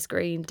Paris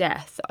green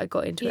death that I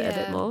got into it a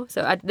bit Yeah. more.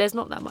 So there's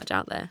not that much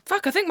out there.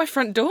 Fuck, I think my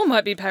front door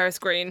might be Paris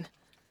green.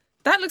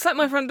 That looks like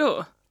my front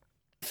door.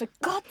 For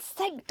God's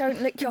sake, don't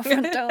lick your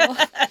front door.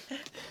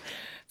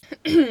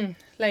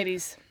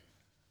 Ladies,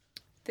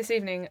 this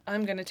evening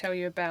I'm going to tell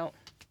you about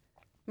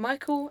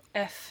Michael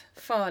F.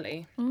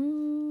 Farley,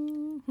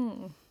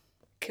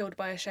 killed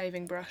by a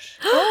shaving brush.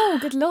 Oh,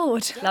 good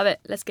lord. Love it.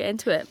 Let's get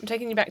into it. I'm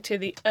taking you back to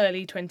the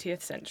early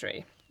 20th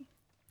century.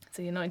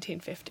 So your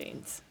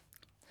 1915s.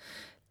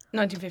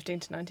 1915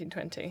 to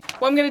 1920.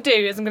 What I'm going to do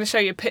is I'm going to show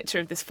you a picture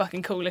of this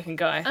fucking cool looking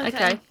guy.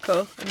 Okay,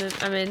 cool.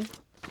 I'm in.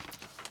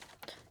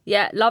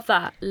 Yeah, love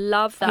that.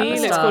 Love that. He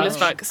looks cool as moustache.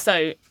 fuck.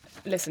 So,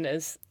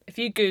 listeners, if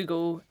you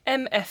Google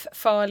M.F.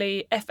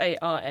 Farley,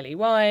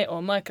 Farley,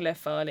 or Michael F.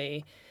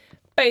 Farley,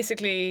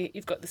 basically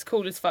you've got this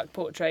cool as fuck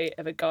portrait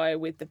of a guy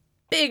with the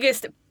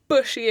biggest,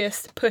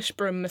 bushiest push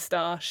broom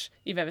moustache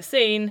you've ever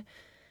seen,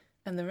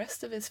 and the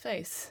rest of his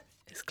face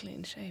is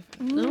clean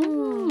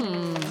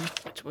shaven,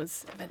 which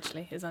was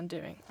eventually his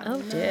undoing.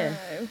 Oh dear.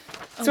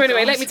 So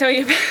anyway, let me tell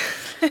you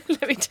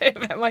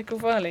about Michael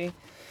Farley.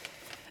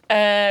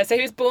 So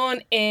he was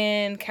born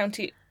in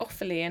County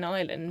Offaly in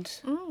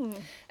Ireland.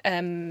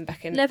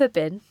 Back in Never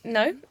been.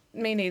 no,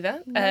 me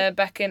neither.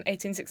 Back in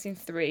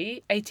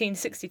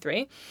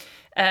 1863.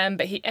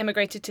 But he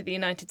emigrated to the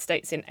United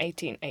States in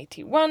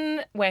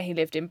 1881, where he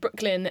lived in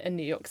Brooklyn and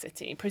New York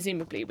City,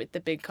 presumably with the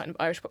big kind of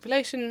Irish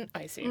population,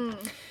 I assume.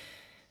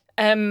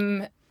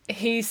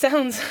 He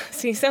sounds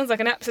like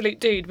an absolute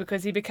dude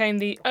because he became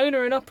the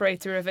owner and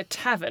operator of a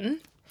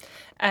tavern,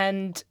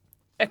 and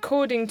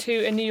according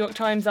to a New York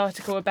Times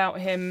article about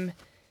him,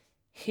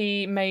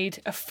 he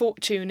made a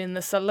fortune in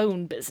the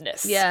saloon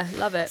business. Yeah,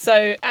 love it.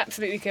 So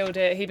absolutely killed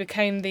it. He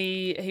became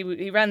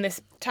he ran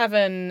this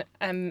tavern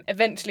and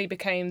eventually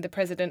became the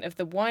president of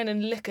the Wine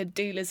and Liquor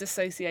Dealers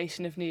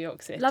Association of New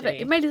York City. Love it.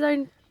 He made his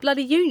own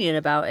bloody union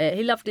about it.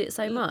 He loved it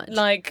so much.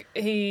 Like,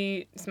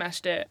 he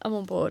smashed it. I'm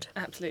on board.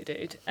 Absolute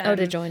dude. I would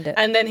have joined it.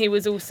 And then he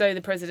was also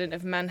the president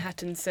of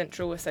Manhattan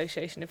Central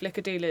Association of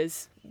Liquor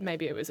Dealers.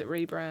 Maybe it was a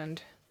rebrand.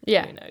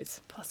 Yeah. Who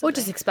knows? Or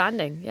just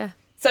expanding, yeah.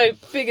 So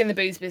big in the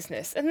booze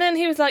business. And then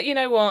he was like, you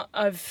know what?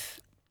 I've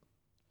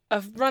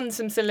run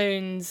some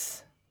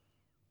saloons.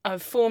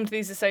 I've formed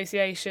these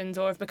associations,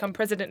 or I've become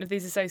president of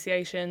these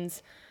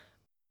associations.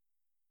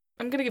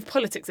 I'm going to give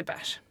politics a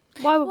bash.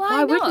 Why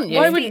Why wouldn't not? you?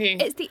 Why It's wouldn't the- you?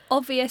 It's the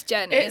obvious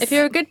journey. It's- If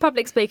you're a good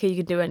public speaker, you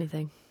can do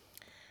anything.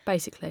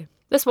 Basically.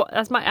 That's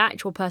my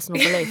actual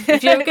personal belief.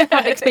 If you're a good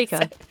public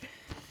speaker,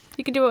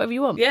 you can do whatever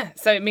you want. Yeah,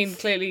 so I mean,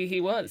 clearly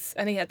he was.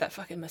 And he had that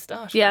fucking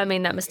moustache. Yeah, I man.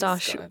 mean, that He's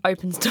moustache got a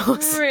opens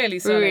doors. Really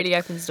solid. Really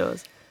opens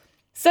doors.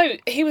 So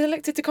he was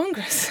elected to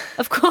Congress.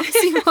 Of course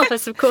he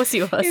was. Of course he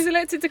He was was.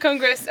 elected to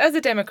Congress as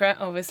a Democrat,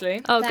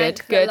 obviously. Oh, Thank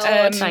the good.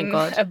 Lord. Thank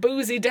God. A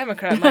boozy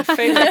Democrat, my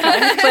favourite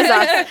kind. What's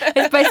that?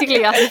 It's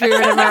basically us if we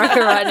were in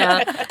America right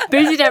now.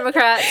 Boozy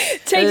Democrats,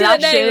 Changing the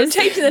name. I'm lashes.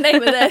 changing the name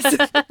of this.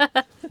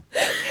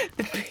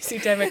 The Boozy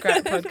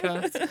Democrat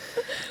podcast.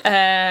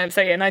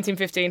 So yeah,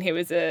 1915, he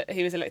was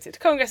elected to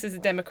Congress as a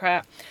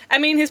Democrat. I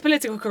mean, his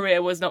political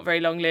career was not very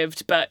long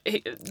lived, but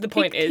the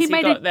point is, he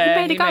made got a- there.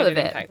 he made a go made of an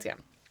it. impact, yeah,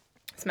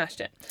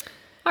 smashed it.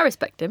 I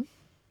respect him.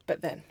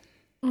 But then,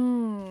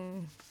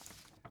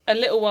 a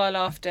little while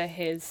after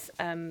his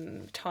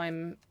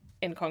time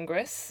in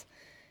Congress,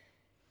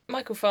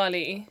 Michael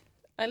Farley,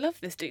 I love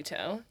this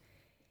detail,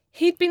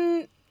 he'd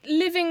been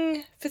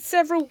living for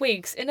several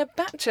weeks in a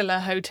bachelor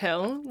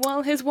hotel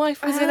while his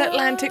wife was in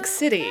Atlantic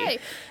City. okay.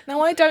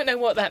 Now, I don't know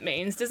what that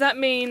means. Does that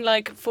mean,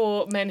 like,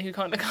 for men who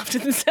can't look after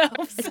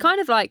themselves? It's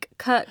kind of like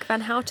Kirk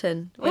Van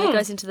Houten when he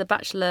goes into the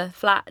bachelor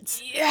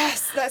flats.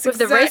 Yes, that's With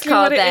the exactly race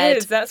car what it bed.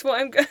 is. That's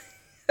what I'm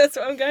that's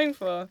what I'm going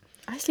for.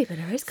 I sleep in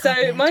a race car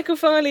So bed. Michael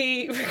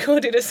Farley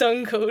recorded a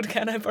song called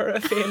Can I Borrow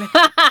a Feeling?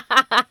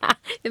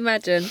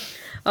 Imagine.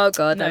 Oh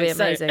God, that'd be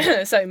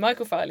amazing. So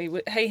Michael Farley,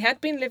 he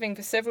had been living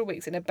for several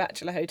weeks in a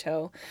bachelor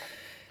hotel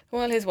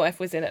while his wife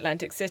was in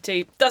Atlantic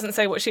City. Doesn't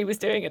say what she was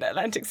doing in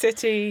Atlantic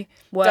City.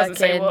 Doesn't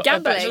say Working. what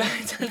Gambling. a bachelor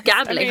hotel is.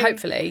 Gambling, I mean,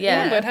 hopefully,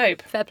 yeah. One would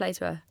hope. Fair play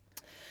to her.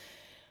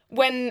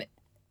 When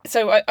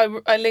So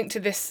I linked to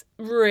this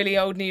really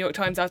old New York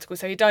Times article.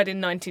 So he died in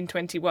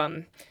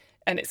 1921,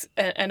 and it's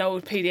an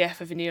old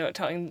PDF of a New York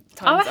Times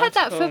I had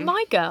that article. for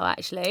my girl,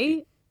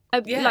 actually.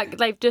 Yeah. Like,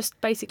 they've just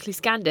basically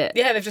scanned it.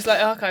 Yeah, they've just like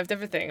archived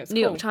everything. It's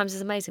New cool. York Times is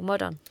amazing. Well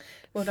done.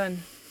 Well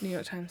done, New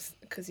York Times,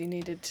 because you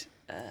needed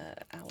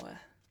our.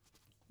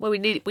 Well, we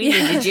needed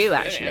you,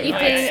 actually. Yeah,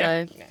 right,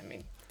 yeah, so. yeah, I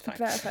mean, fine.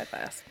 Verified by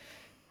us.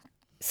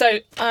 So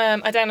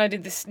I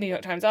downloaded this New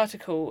York Times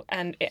article,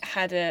 and it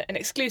had an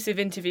exclusive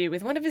interview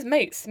with one of his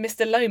mates,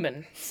 Mr.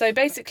 Lohman. So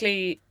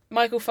basically,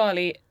 Michael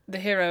Farley, the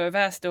hero of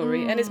our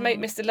story, and his mate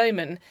Mr.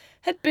 Lohman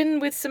had been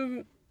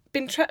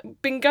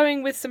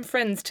going with some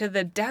friends to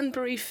the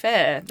Danbury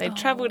Fair. They'd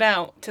travelled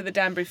out to the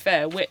Danbury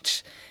Fair,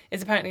 which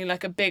is apparently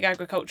like a big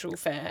agricultural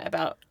fair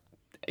about,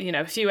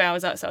 a few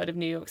hours outside of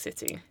New York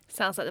City.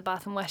 Sounds like the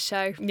Bath and West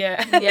show.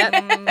 Yeah.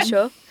 Yeah,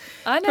 sure.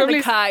 I know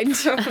the kind.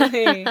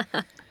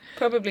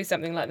 Probably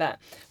something like that.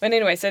 But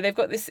anyway, so they've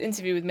got this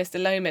interview with Mr.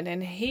 Lohman,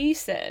 and he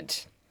said,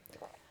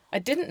 I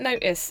didn't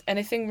notice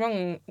anything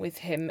wrong with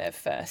him at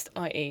first,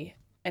 i.e.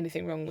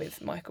 anything wrong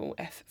with Michael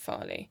F.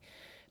 Farley.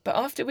 But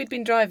after we'd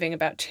been driving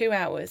about 2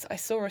 hours, I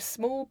saw a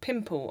small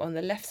pimple on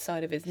the left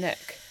side of his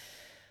neck.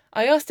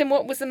 I asked him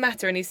what was the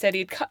matter, and he said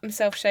he'd cut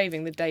himself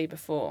shaving the day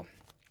before.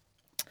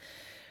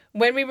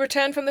 When we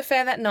returned from the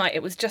fair that night,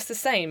 it was just the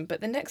same, but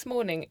the next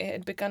morning it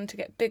had begun to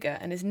get bigger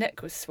and his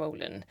neck was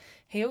swollen.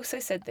 He also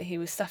said that he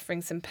was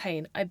suffering some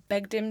pain. I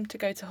begged him to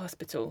go to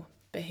hospital,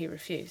 but he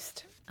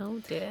refused. Oh,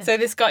 dear. So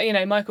this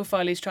guy, Michael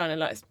Farley's trying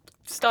to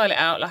style it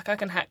out, I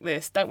can hack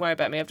this, don't worry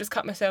about me, I've just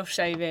cut myself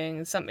shaving,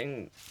 there's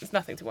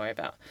nothing to worry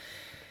about.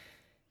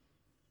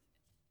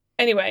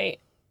 Anyway,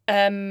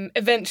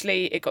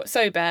 eventually it got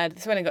so bad,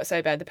 the swelling got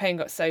so bad, the pain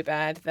got so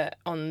bad that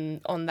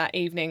on that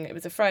evening, it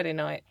was a Friday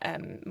night,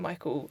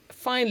 Michael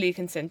finally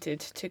consented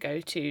to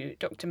go to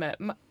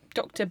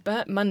Dr.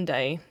 Bert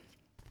Monday,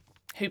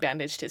 who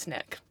bandaged his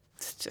neck.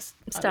 It's just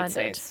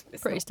Standard. It's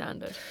Pretty not,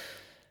 standard.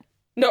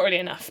 not really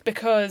enough,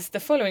 because the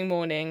following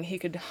morning he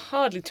could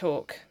hardly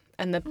talk,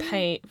 and the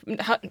pain...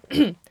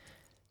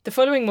 The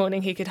following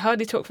morning, he could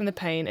hardly talk from the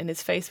pain and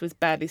his face was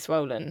badly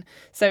swollen.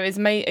 So his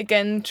mate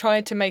again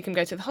tried to make him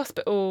go to the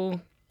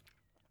hospital.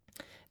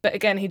 But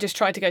again, he just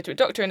tried to go to a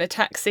doctor in a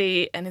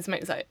taxi, and his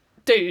mate was like,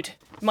 dude,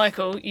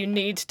 Michael, you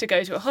need to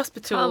go to a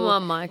hospital. Come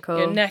on, Michael.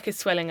 Your neck is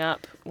swelling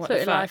up. What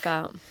Sort the your fuck? life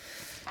out.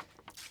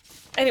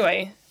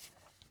 Anyway,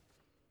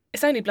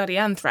 it's only bloody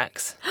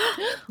anthrax.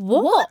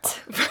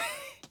 What?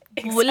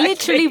 Exactly.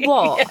 Literally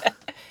what? Yeah.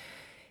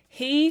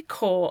 He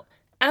caught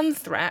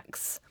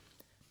anthrax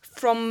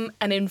from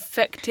an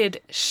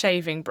infected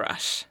shaving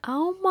brush.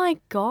 Oh, my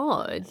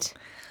God.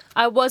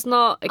 I was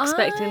not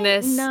expecting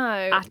this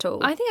at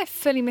all. I think I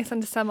fully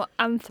misunderstand what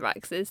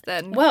anthrax is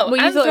then. Well,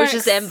 you thought it was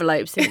just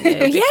envelopes, didn't you?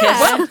 Because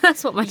Yeah.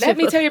 That's what my Let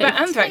me tell you about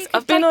thinks. anthrax. You could,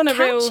 I've been on a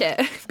real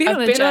been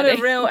on a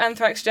real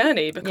anthrax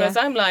journey, because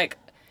Yeah. I'm like,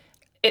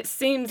 it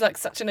seems like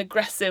such an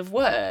aggressive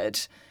word,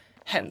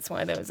 hence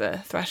why there was a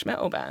thrash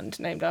metal band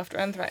named after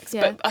anthrax.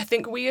 Yeah. But I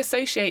think we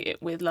associate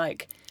it with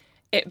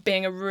it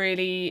being a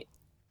really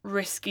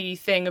risky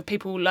thing of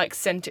people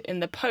sent it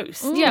in the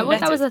post. Yeah, well,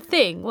 that was letters. a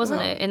thing,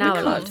 wasn't it, in our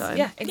Because- lifetime?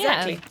 Yeah,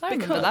 exactly. Yeah, I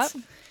remember because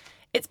that.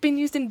 it's been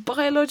used in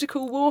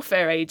biological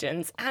warfare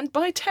agents and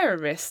by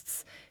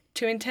terrorists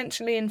to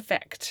intentionally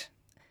infect,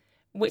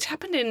 which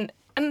happened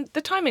and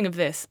the timing of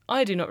this,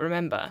 I do not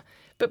remember,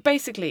 but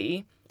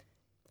basically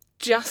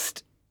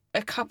just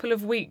a couple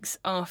of weeks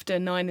after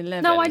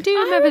 9/11. No, I do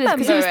remember this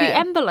because it was the remember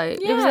it. envelope.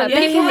 It was Yeah, a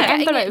people people were with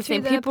getting it envelope through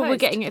thing. the People were post.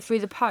 getting it through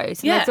the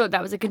post, and Yeah. they thought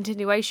that was a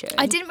continuation.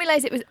 I didn't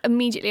realise it was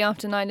immediately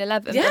after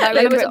 9/11. Yeah, but I it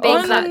remember was it being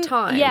on that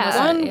time. Yeah.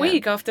 wasn't it? One Yeah.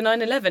 week after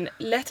 9/11,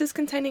 letters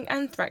containing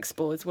anthrax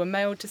spores were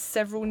mailed to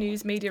several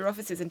news media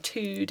offices and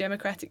 2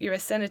 Democratic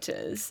US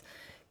senators,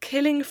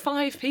 killing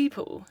 5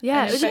 people.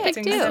 Yeah, and it was a big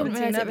infecting deal.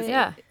 17 others.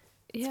 Yeah.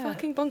 It's Yeah.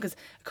 fucking bonkers.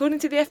 According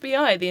to the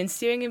FBI, the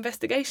ensuing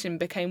investigation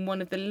became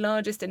one of the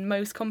largest and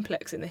most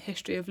complex in the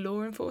history of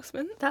law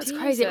enforcement. That's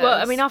crazy. Well, I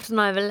Jesus. mean, after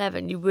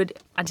 9/11, you would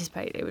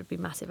anticipate it would be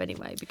massive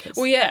anyway, because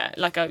Well, yeah,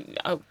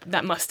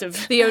 that must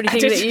have the only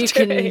thing added that you to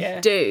can it, yeah.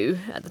 do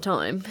at the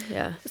time.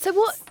 Yeah. So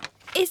what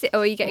is it? Oh,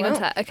 are you getting Well,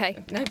 onto that? Okay.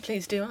 No,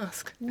 please do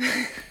ask.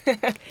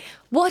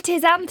 What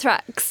is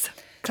anthrax,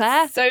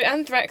 Claire? So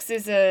anthrax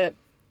is a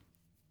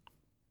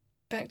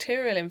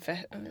bacterial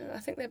infection. I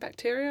think they're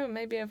bacteria or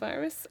maybe a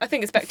virus. I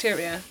think it's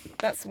bacteria.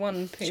 That's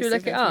one piece Should we of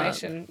look it up?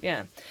 information.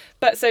 Yeah.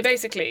 But so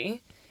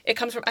basically, it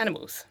comes from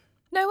animals.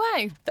 No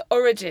way. The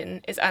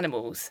origin is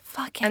animals.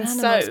 Fucking And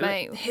animals, so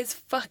mate. his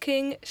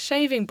fucking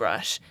shaving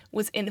brush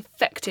was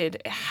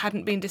infected. It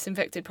hadn't been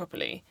disinfected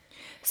properly.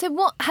 So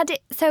what had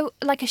it? So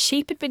like a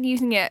sheep had been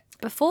using it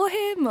before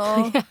him,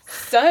 or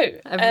So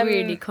A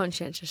really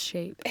conscientious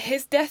sheep.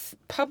 his death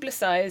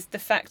publicised the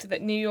fact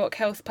that New York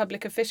health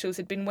public officials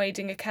had been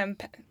waging a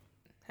campaign.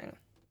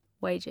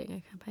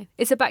 Waging a campaign.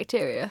 It's a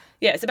bacteria.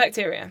 Yeah, it's a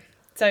bacteria.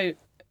 So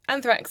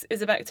anthrax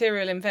is a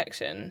bacterial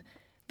infection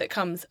that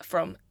comes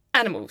from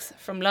animals,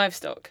 from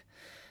livestock.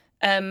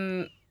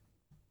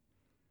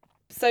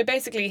 So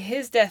basically,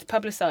 his death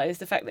publicised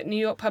the fact that New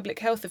York public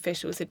health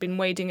officials had been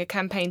waging a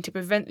campaign to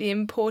prevent the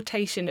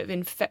importation of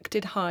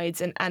infected hides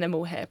and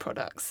animal hair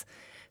products.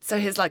 So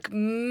his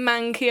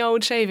manky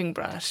old shaving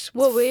brush.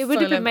 Well, it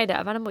would have been made out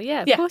of animal.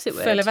 Yeah, of course it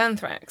would. Full of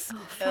anthrax.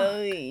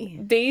 Oh,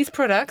 These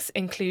products,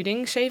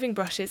 including shaving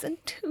brushes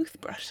and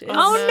toothbrushes.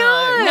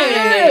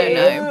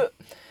 No.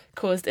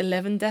 Caused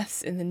 11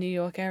 deaths in the New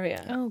York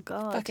area. Oh,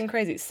 God. Fucking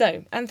crazy.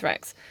 So,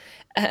 anthrax.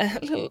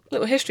 A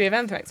little history of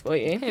anthrax for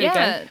you. Here we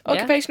Yeah. go.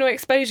 Occupational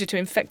exposure to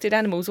infected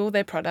animals or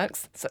their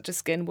products, such as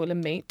skin, wool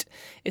and meat,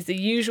 is the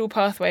usual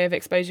pathway of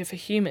exposure for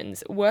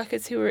humans.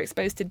 Workers who are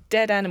exposed to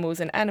dead animals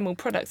and animal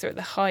products are at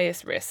the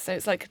highest risk. So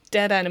it's like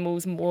dead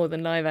animals more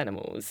than live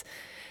animals.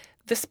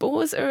 The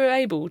spores are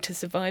able to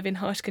survive in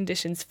harsh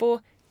conditions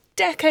for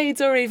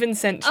decades or even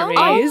centuries.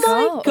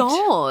 Oh my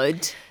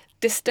God.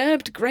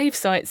 Disturbed grave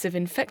sites of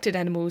infected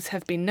animals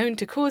have been known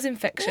to cause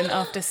infection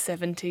after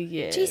 70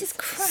 years. Jesus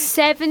Christ.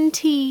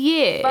 70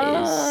 years.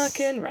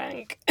 Fucking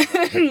rank.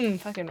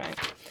 Fucking rank.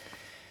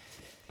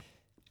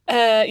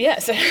 Yeah,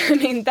 so, I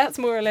mean, that's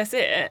more or less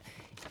it.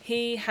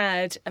 He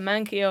had a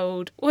manky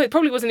old... Well, it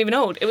probably wasn't even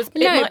old. It was...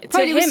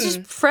 Probably was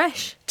just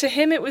fresh. To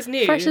him, it was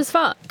new. Fresh as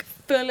fuck.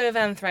 Full of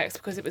anthrax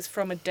because it was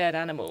from a dead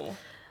animal.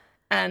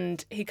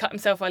 And he cut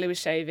himself while he was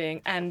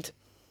shaving, and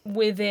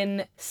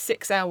within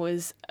 6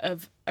 hours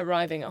of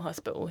arriving at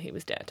hospital, he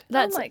was dead.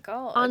 That's oh my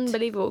God.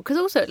 unbelievable. Because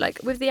also,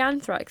 with the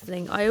anthrax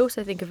thing, I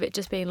also think of it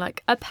just being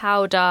like a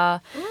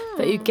powder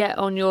that you get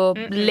on your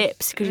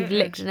lips because you've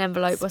licked an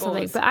envelope or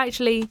something. Spores. But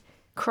actually,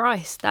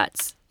 Christ,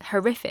 that's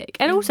horrific.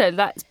 And also,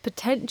 that's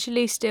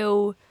potentially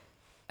still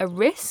a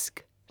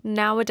risk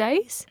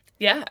nowadays.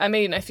 Yeah, I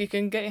mean, if you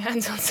can get your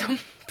hands on some, Well,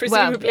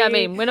 presumably... yeah, I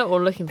mean, we're not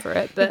all looking for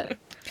it, but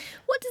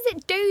What does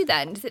it do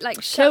then? Does it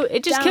so shut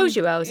it just down? kills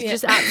you, Els. It Yeah.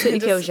 just absolutely It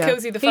just kills you.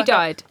 kills you the He fuck up.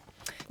 died.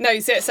 No,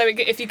 so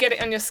if you get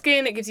it on your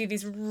skin, it gives you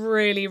these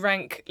really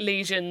rank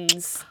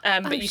lesions.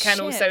 But you can shit.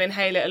 also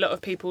inhale it. A lot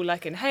of people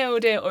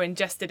inhaled it or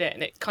ingested it,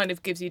 and it kind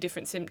of gives you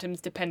different symptoms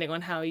depending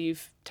on how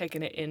you've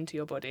taken it into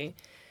your body.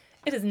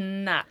 It is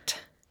not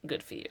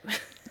good for you.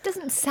 It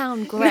doesn't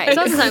sound great. It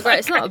doesn't sound great.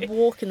 It's not a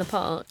walk in the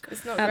park.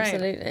 It's not great.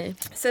 Absolutely.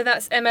 So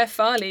that's M.F.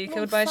 Farley,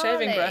 killed by a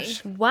shaving Farley.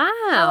 brush. Wow.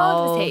 How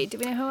old was he? Do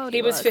we know how old he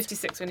He was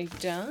 56 when he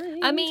died.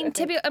 I mean,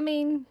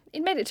 he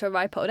made it to a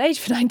ripe old age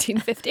for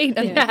 1915.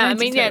 Yeah, I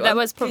mean, that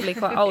was probably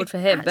quite old for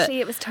him, but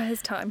Actually, it was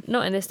his time.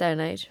 not in this day and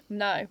age.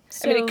 No. I mean,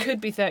 Still- it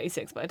could be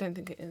 36, but I don't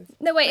think it is.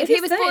 No, wait, if Maybe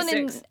he was born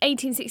in 36.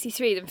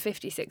 1863, then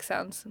 56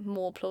 sounds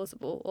more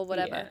plausible, or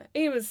whatever. Yeah,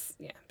 he was,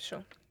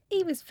 sure.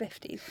 He was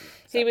 50.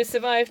 He was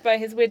survived by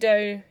his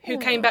widow, who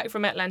came back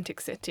from Atlantic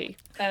City.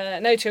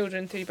 No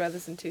children, 3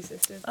 brothers and 2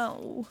 sisters.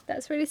 Oh.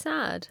 That's really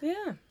sad.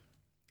 Yeah.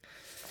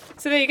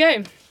 So there you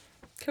go.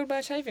 Killed by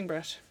a shaving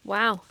brush.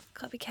 Wow.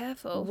 Gotta be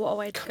careful. What a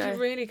way to Be go.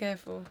 really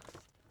careful.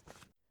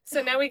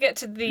 So now we get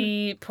to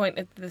the point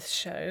of the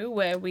show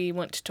where we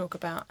want to talk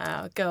about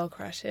our girl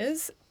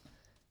crushes,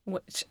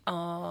 which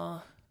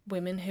are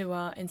women who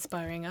are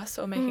inspiring us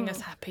or making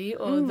us happy,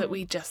 or that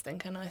we just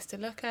think are nice to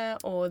look at,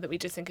 or that we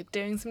just think are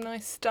doing some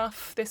nice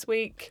stuff this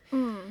week.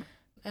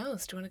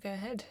 Els, do you want to go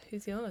ahead?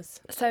 Who's yours?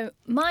 So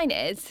mine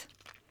is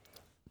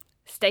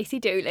Stacey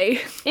Dooley.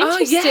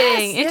 Interesting.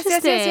 yes,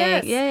 Interesting.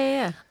 yes.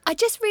 Yeah. I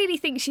just really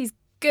think she's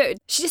good.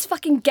 She just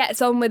fucking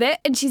gets on with it,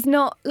 and she's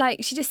not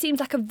she just seems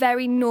like a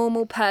very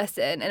normal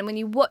person. And when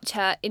you watch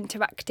her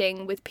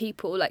interacting with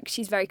people,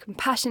 she's very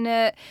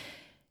compassionate.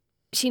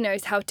 She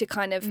knows how to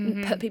kind of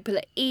put people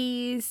at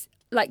ease,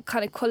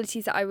 kind of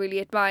qualities that I really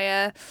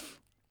admire.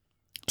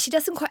 She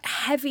does some quite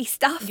heavy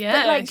stuff.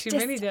 Yeah, but she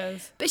really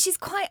does. But she's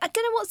quite, I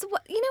don't know what's the word,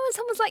 when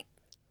someone's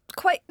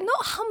quite,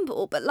 not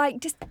humble, but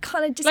just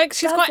kind of just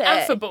She's does quite it.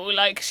 affable.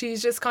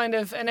 She's just kind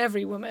of an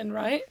every woman,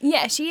 right?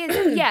 Yeah, she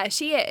is. Yeah,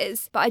 she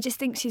is. But I just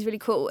think she's really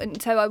cool.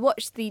 And so I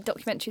watched the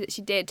documentary that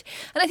she did.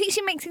 And I think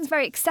she makes things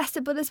very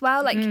accessible as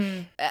well.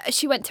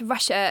 She went to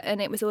Russia,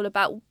 and it was all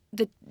about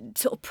the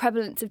sort of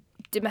prevalence of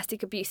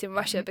domestic abuse in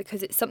Russia,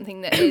 because it's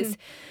something that is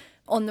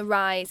on the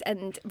rise.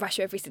 And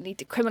Russia have recently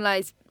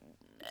decriminalised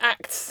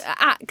Acts.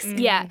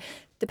 Yeah.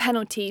 The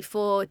penalty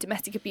for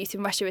domestic abuse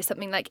in Russia is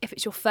something like if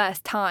it's your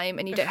first time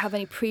and you don't have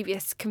any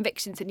previous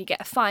convictions, then you get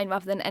a fine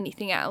rather than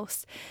anything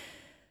else.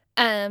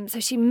 So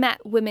she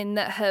met women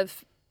that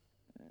have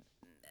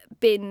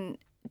been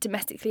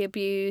domestically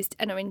abused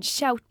and are in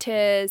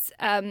shelters,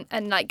 and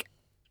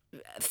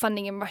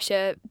funding in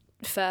Russia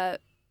for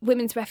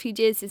women's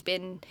refuges has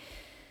been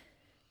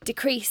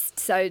decreased,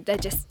 so they're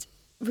just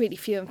really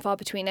few and far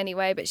between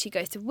anyway. But she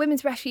goes to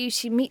women's refuge.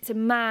 She meets a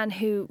man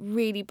who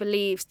really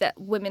believes that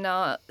women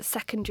are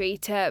secondary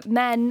to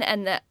men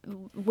and that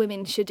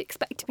women should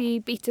expect to be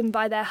beaten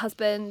by their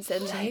husbands,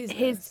 and Jesus.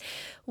 his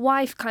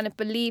wife kind of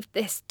believed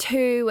this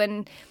too,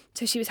 and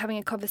So she was having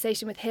a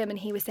conversation with him and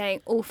he was saying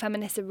all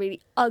feminists are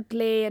really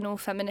ugly and all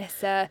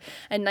feminists are,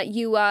 and like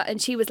you are,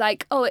 and she was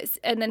like, oh, it's,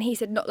 and then he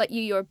said, not like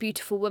you're a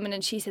beautiful woman,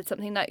 and she said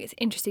something like, it's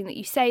interesting that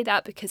you say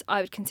that because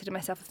I would consider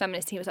myself a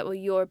feminist. He was like, well,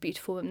 you're a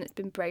beautiful woman that's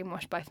been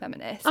brainwashed by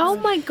feminists. Oh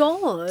my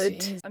God.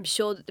 Jeez. I'm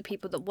sure that the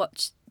people that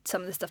watch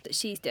some of the stuff that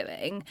she's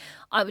doing,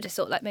 I would have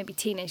thought like maybe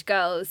teenage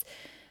girls,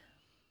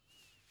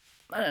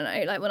 I don't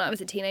know, like when I was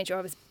a teenager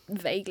I was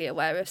vaguely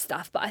aware of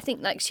stuff, but I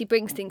think like she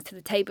brings things to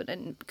the table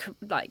and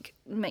like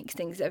makes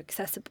things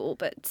accessible,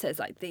 but says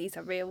like these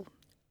are real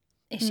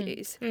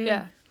issues.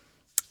 Yeah.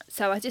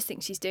 So I just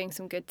think she's doing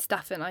some good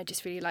stuff, and I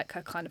just really like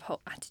her kind of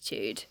whole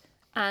attitude.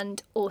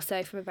 And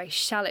also from a very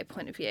shallow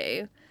point of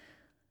view,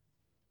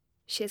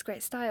 she has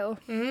great style.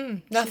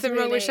 Nothing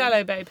wrong with really-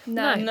 shallow, babe.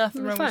 No,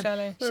 Nothing we're wrong fine. with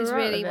shallow. She's We're right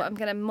really with what it. I'm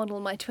going to model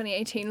my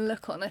 2018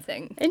 look on, I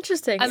think.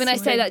 Interesting. I mean, I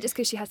say Sweet. that just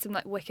because she has some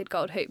like wicked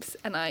gold hoops,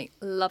 and I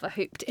love a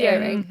hooped Yeah,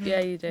 earring.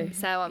 yeah, you do.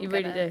 So I'm You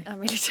gonna, really do. I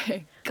really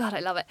do. God, I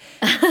love it.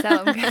 So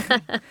I'm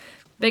gonna,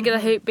 Bigger the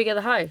hoop, bigger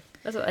the hoe.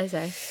 That's what they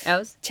say.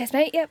 Els? cheers,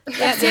 mate. Yep.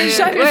 Yeah,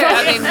 Show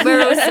me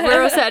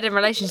we're all set in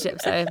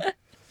relationships, so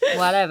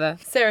whatever.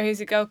 Sarah, who's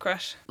your girl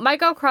crush? My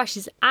girl crush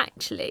is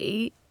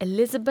actually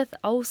Elizabeth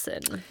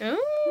Olsen.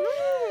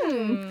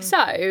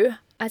 So,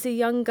 as a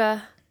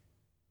younger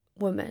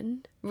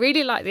woman,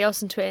 really like the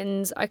Olsen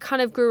twins. I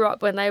kind of grew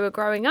up when they were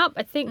growing up.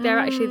 I think they're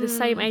actually the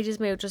same age as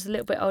me, or just a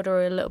little bit older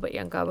or a little bit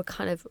younger.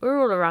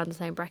 We're all around the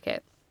same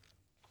bracket.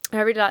 I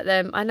really like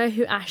them. I know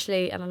who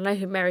Ashley and I know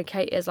who Mary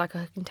Kate is. Like,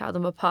 I can tell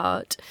them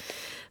apart.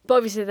 But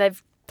obviously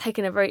they've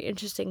taken a very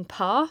interesting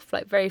path,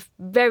 like very,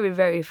 very,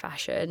 very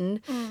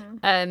fashion.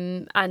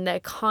 And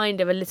they're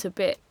kind of a little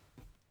bit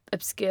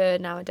obscure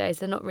nowadays.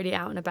 They're not really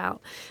out and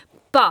about.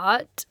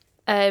 But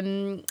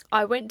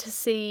I went to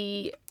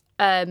see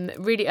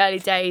really early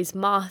days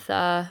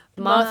Martha,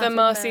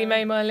 Marcy,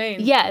 May, Marlene.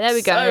 Yeah, there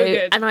we go. So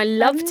good. And I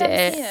loved never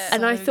it. seen it.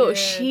 And I So thought good.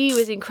 she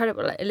was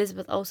incredible. Like,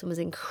 Elizabeth Olsen was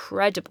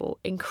incredible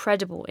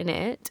in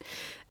it.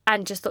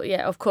 And just thought,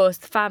 yeah, of course,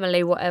 the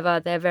family, whatever,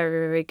 they're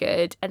very, very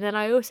good. And then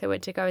I also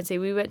went to go and see,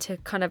 we went to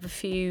kind of a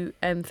few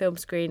film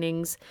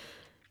screenings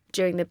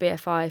during the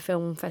BFI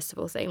Film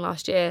Festival thing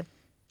last year.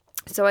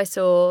 So I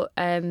saw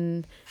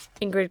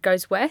Ingrid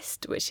Goes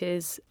West, which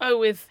is... Oh,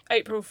 with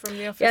April from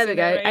The Office. Yeah, there we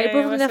go. Yeah,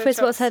 April from The Wesley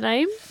Office, what's her Chops.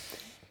 name?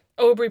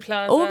 Aubrey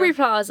Plaza. Aubrey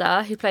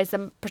Plaza, who plays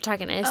the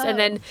protagonist, and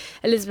then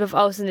Elizabeth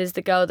Olsen is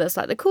the girl that's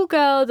like the cool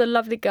girl, the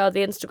lovely girl, the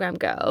Instagram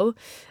girl.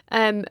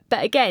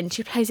 But again,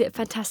 she plays it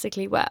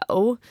fantastically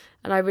well,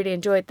 and I really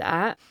enjoyed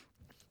that.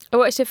 I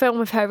watched a film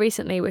with her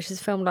recently, which was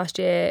filmed last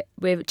year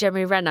with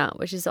Jeremy Renner,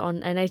 which is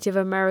on a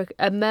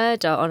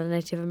murder on a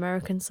Native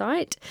American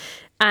site,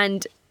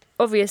 and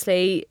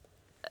obviously,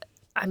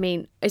 I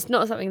mean, it's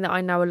not something that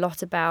I know a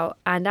lot about,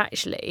 and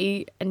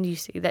actually, and you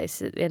see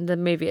this at the end of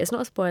the movie, it's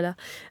not a spoiler,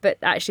 but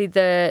actually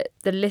the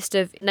list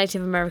of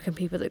Native American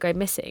people that go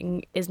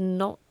missing is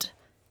not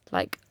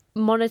like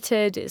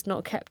monitored, it's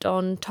not kept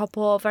on top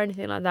of or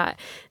anything like that.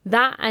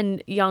 That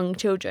and young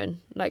children,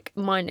 like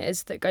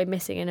minors that go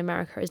missing in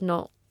America, is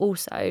not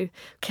also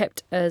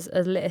kept as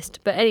a list.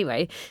 But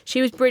anyway,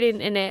 she was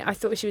brilliant in it. I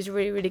thought she was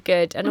really, really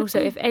good. And also,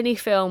 if any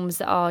films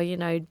that are, you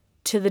know,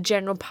 to the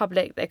general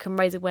public that can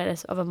raise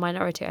awareness of a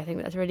minority, I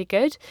think that's really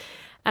good.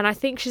 And I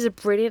think she's a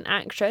brilliant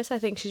actress. I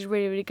think she's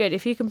really, really good.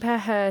 If you compare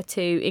her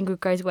to Ingrid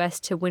Goes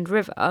West to Wind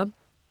River,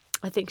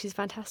 I think she's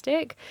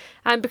fantastic.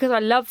 And because I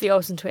love the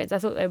Olsen twins, I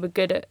thought they were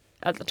good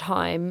at the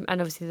time.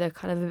 And obviously they're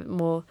kind of a bit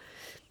more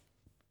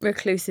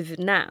reclusive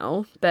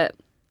now. But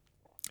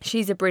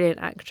she's a brilliant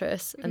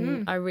actress.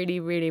 And I really,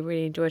 really,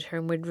 really enjoyed her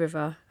in Wind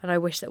River. And I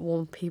wish that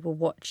more people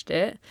watched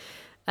it.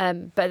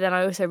 But then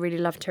I also really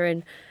loved her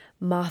in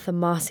Martha,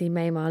 Marcy,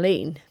 May,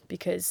 Marlene,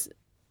 because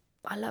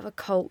I love a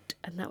cult,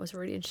 and that was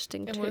really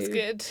interesting too. It was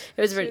good.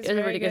 It was She a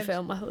very really good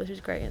film. I thought she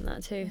was great in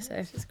that too.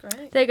 So She's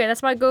great. there you go.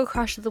 That's my girl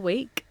crush of the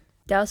week.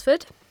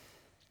 Dalesford.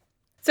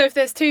 So if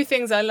there's two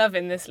things I love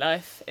in this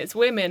life, it's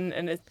women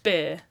and it's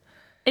beer.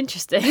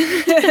 Interesting.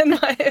 and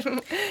my,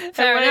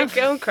 Fair my enough.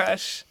 girl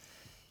crush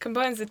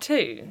combines the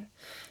two.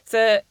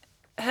 So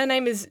her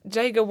name is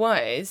Jaga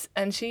Wise,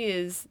 and she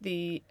is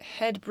the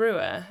head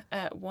brewer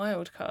at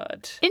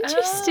Wildcard.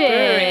 Interesting.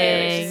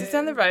 Brewery. She's just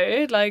down the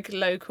road, like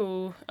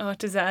local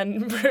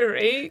artisan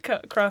brewery,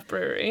 craft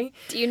brewery.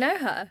 Do you know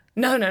her?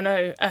 No.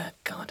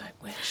 God, I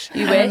wish.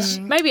 You wish?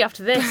 Maybe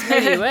after this,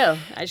 maybe you will.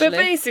 Actually. But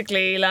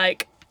basically,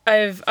 like,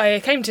 I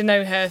came to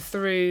know her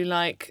through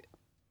like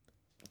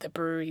the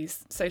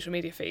brewery's social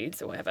media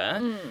feeds or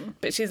whatever.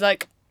 But she's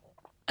like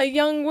a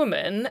young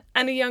woman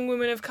and a young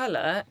woman of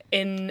colour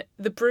in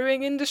the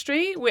brewing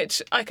industry,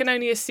 which I can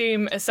only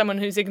assume as someone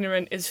who's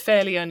ignorant is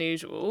fairly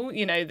unusual.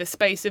 You know, the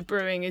space of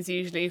brewing is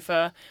usually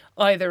for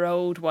either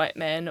old white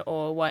men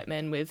or white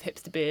men with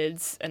hipster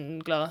beards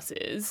and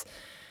glasses.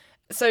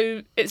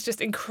 So it's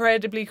just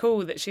incredibly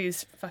cool that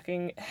she's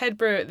fucking head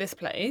brewer at this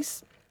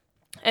place.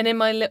 And in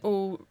my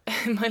little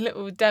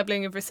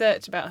dabbling of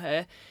research about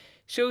her,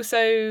 she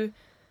also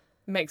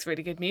makes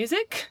really good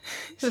music.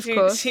 Of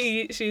course.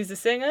 She's a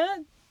singer,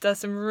 does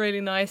some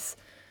really nice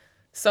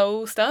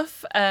soul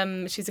stuff.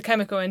 She's a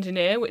chemical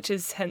engineer, which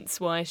is hence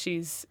why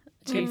she's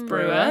chief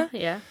brewer.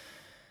 Yeah.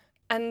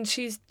 And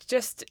she's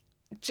just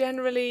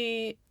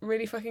generally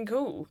really fucking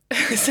cool.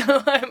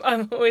 So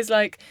I'm always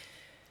like,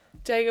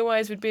 Jaeger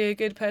Wise would be a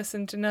good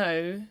person to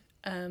know.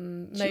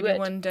 Maybe would.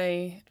 one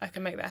day I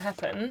can make that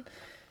happen.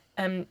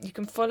 You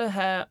can follow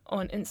her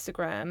on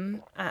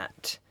Instagram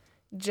at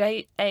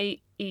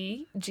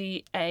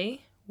JAEGA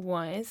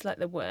Wise, like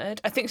the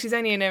word. I think she's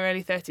only in her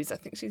early 30s. I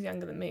think she's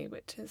younger than me,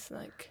 which is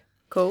like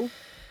Cool.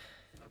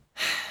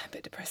 a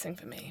bit depressing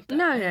for me. But,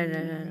 No.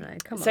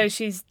 Come on. So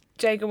she's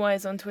Jaeger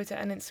Wise on Twitter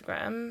and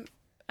Instagram.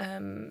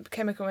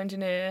 Chemical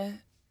engineer,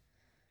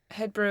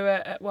 head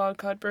brewer at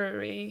Wildcard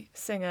Brewery,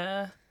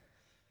 singer,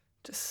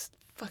 just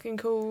fucking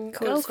cool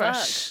Cool girl as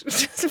crush.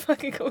 Just a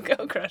fucking cool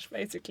girl crush,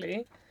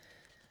 basically.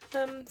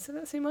 So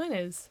that's who mine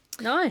is.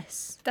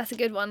 Nice. That's a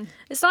good one.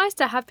 It's nice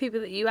to have people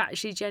that you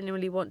actually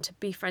genuinely want to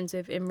be friends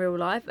with in real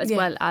life, as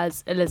well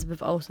as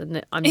Elizabeth Olsen,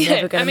 that I'm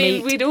never going to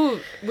meet. we all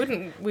want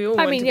to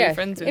be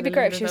friends with. It'd be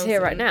great if she was Elizabeth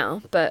here right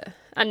Olsen. now, but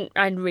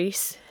and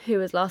Reese, who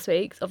was last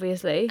week,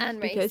 obviously, And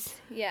because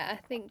Reese. Yeah, I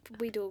think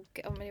we'd all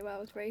get on really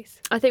well with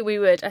Reese. I think we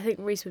would. I think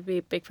Reese would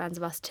be big fans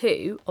of us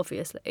too,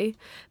 obviously.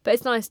 But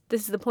it's nice.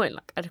 This is the point.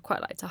 Like, I'd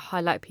quite like to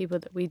highlight people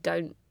that we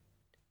don't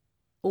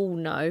all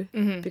know,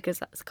 because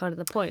that's kind of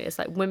the point. It's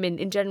like women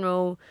in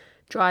general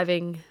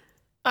driving.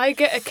 I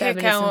get a kick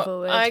Feminism out.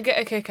 forward. I get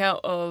a kick out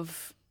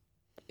of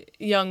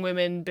young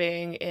women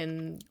being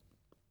in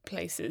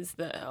places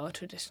that are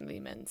traditionally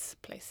men's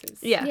places.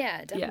 Yeah,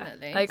 Yeah,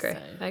 definitely. Yeah, I agree. So-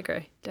 I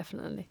agree.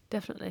 Definitely.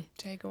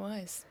 Jaeger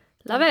Wise.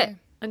 Love Okay. it.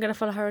 I'm going to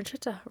follow her on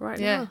Twitter right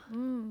Yeah.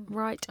 now.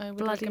 Right I would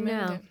bloody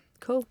recommend now. it.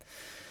 Cool.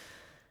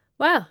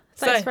 Well,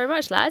 thanks So- very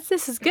much, lads.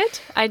 This is good.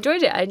 I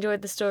enjoyed it. I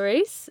enjoyed the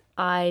stories.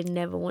 I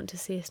never want to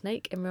see a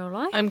snake in real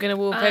life. I'm going to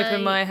wallpaper I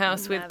my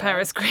house with never.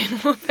 Paris green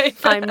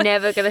wallpaper. I'm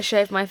never going to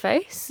shave my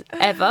face,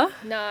 ever.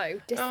 No,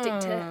 just Oh.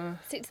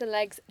 stick to the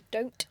legs.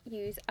 Don't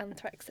use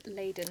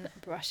anthrax-laden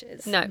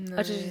brushes. No,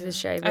 I just use the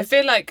shavers. I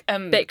feel like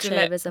Bic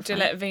shavers are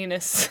Gillette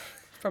Venus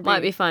probably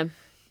Might be fine.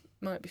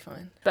 might be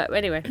fine. But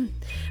anyway,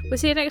 we'll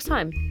see you next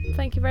time.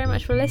 Thank you very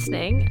much for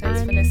listening.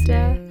 Thanks for and,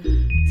 listening.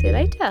 See you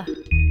later.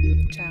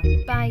 Ciao.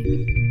 Bye.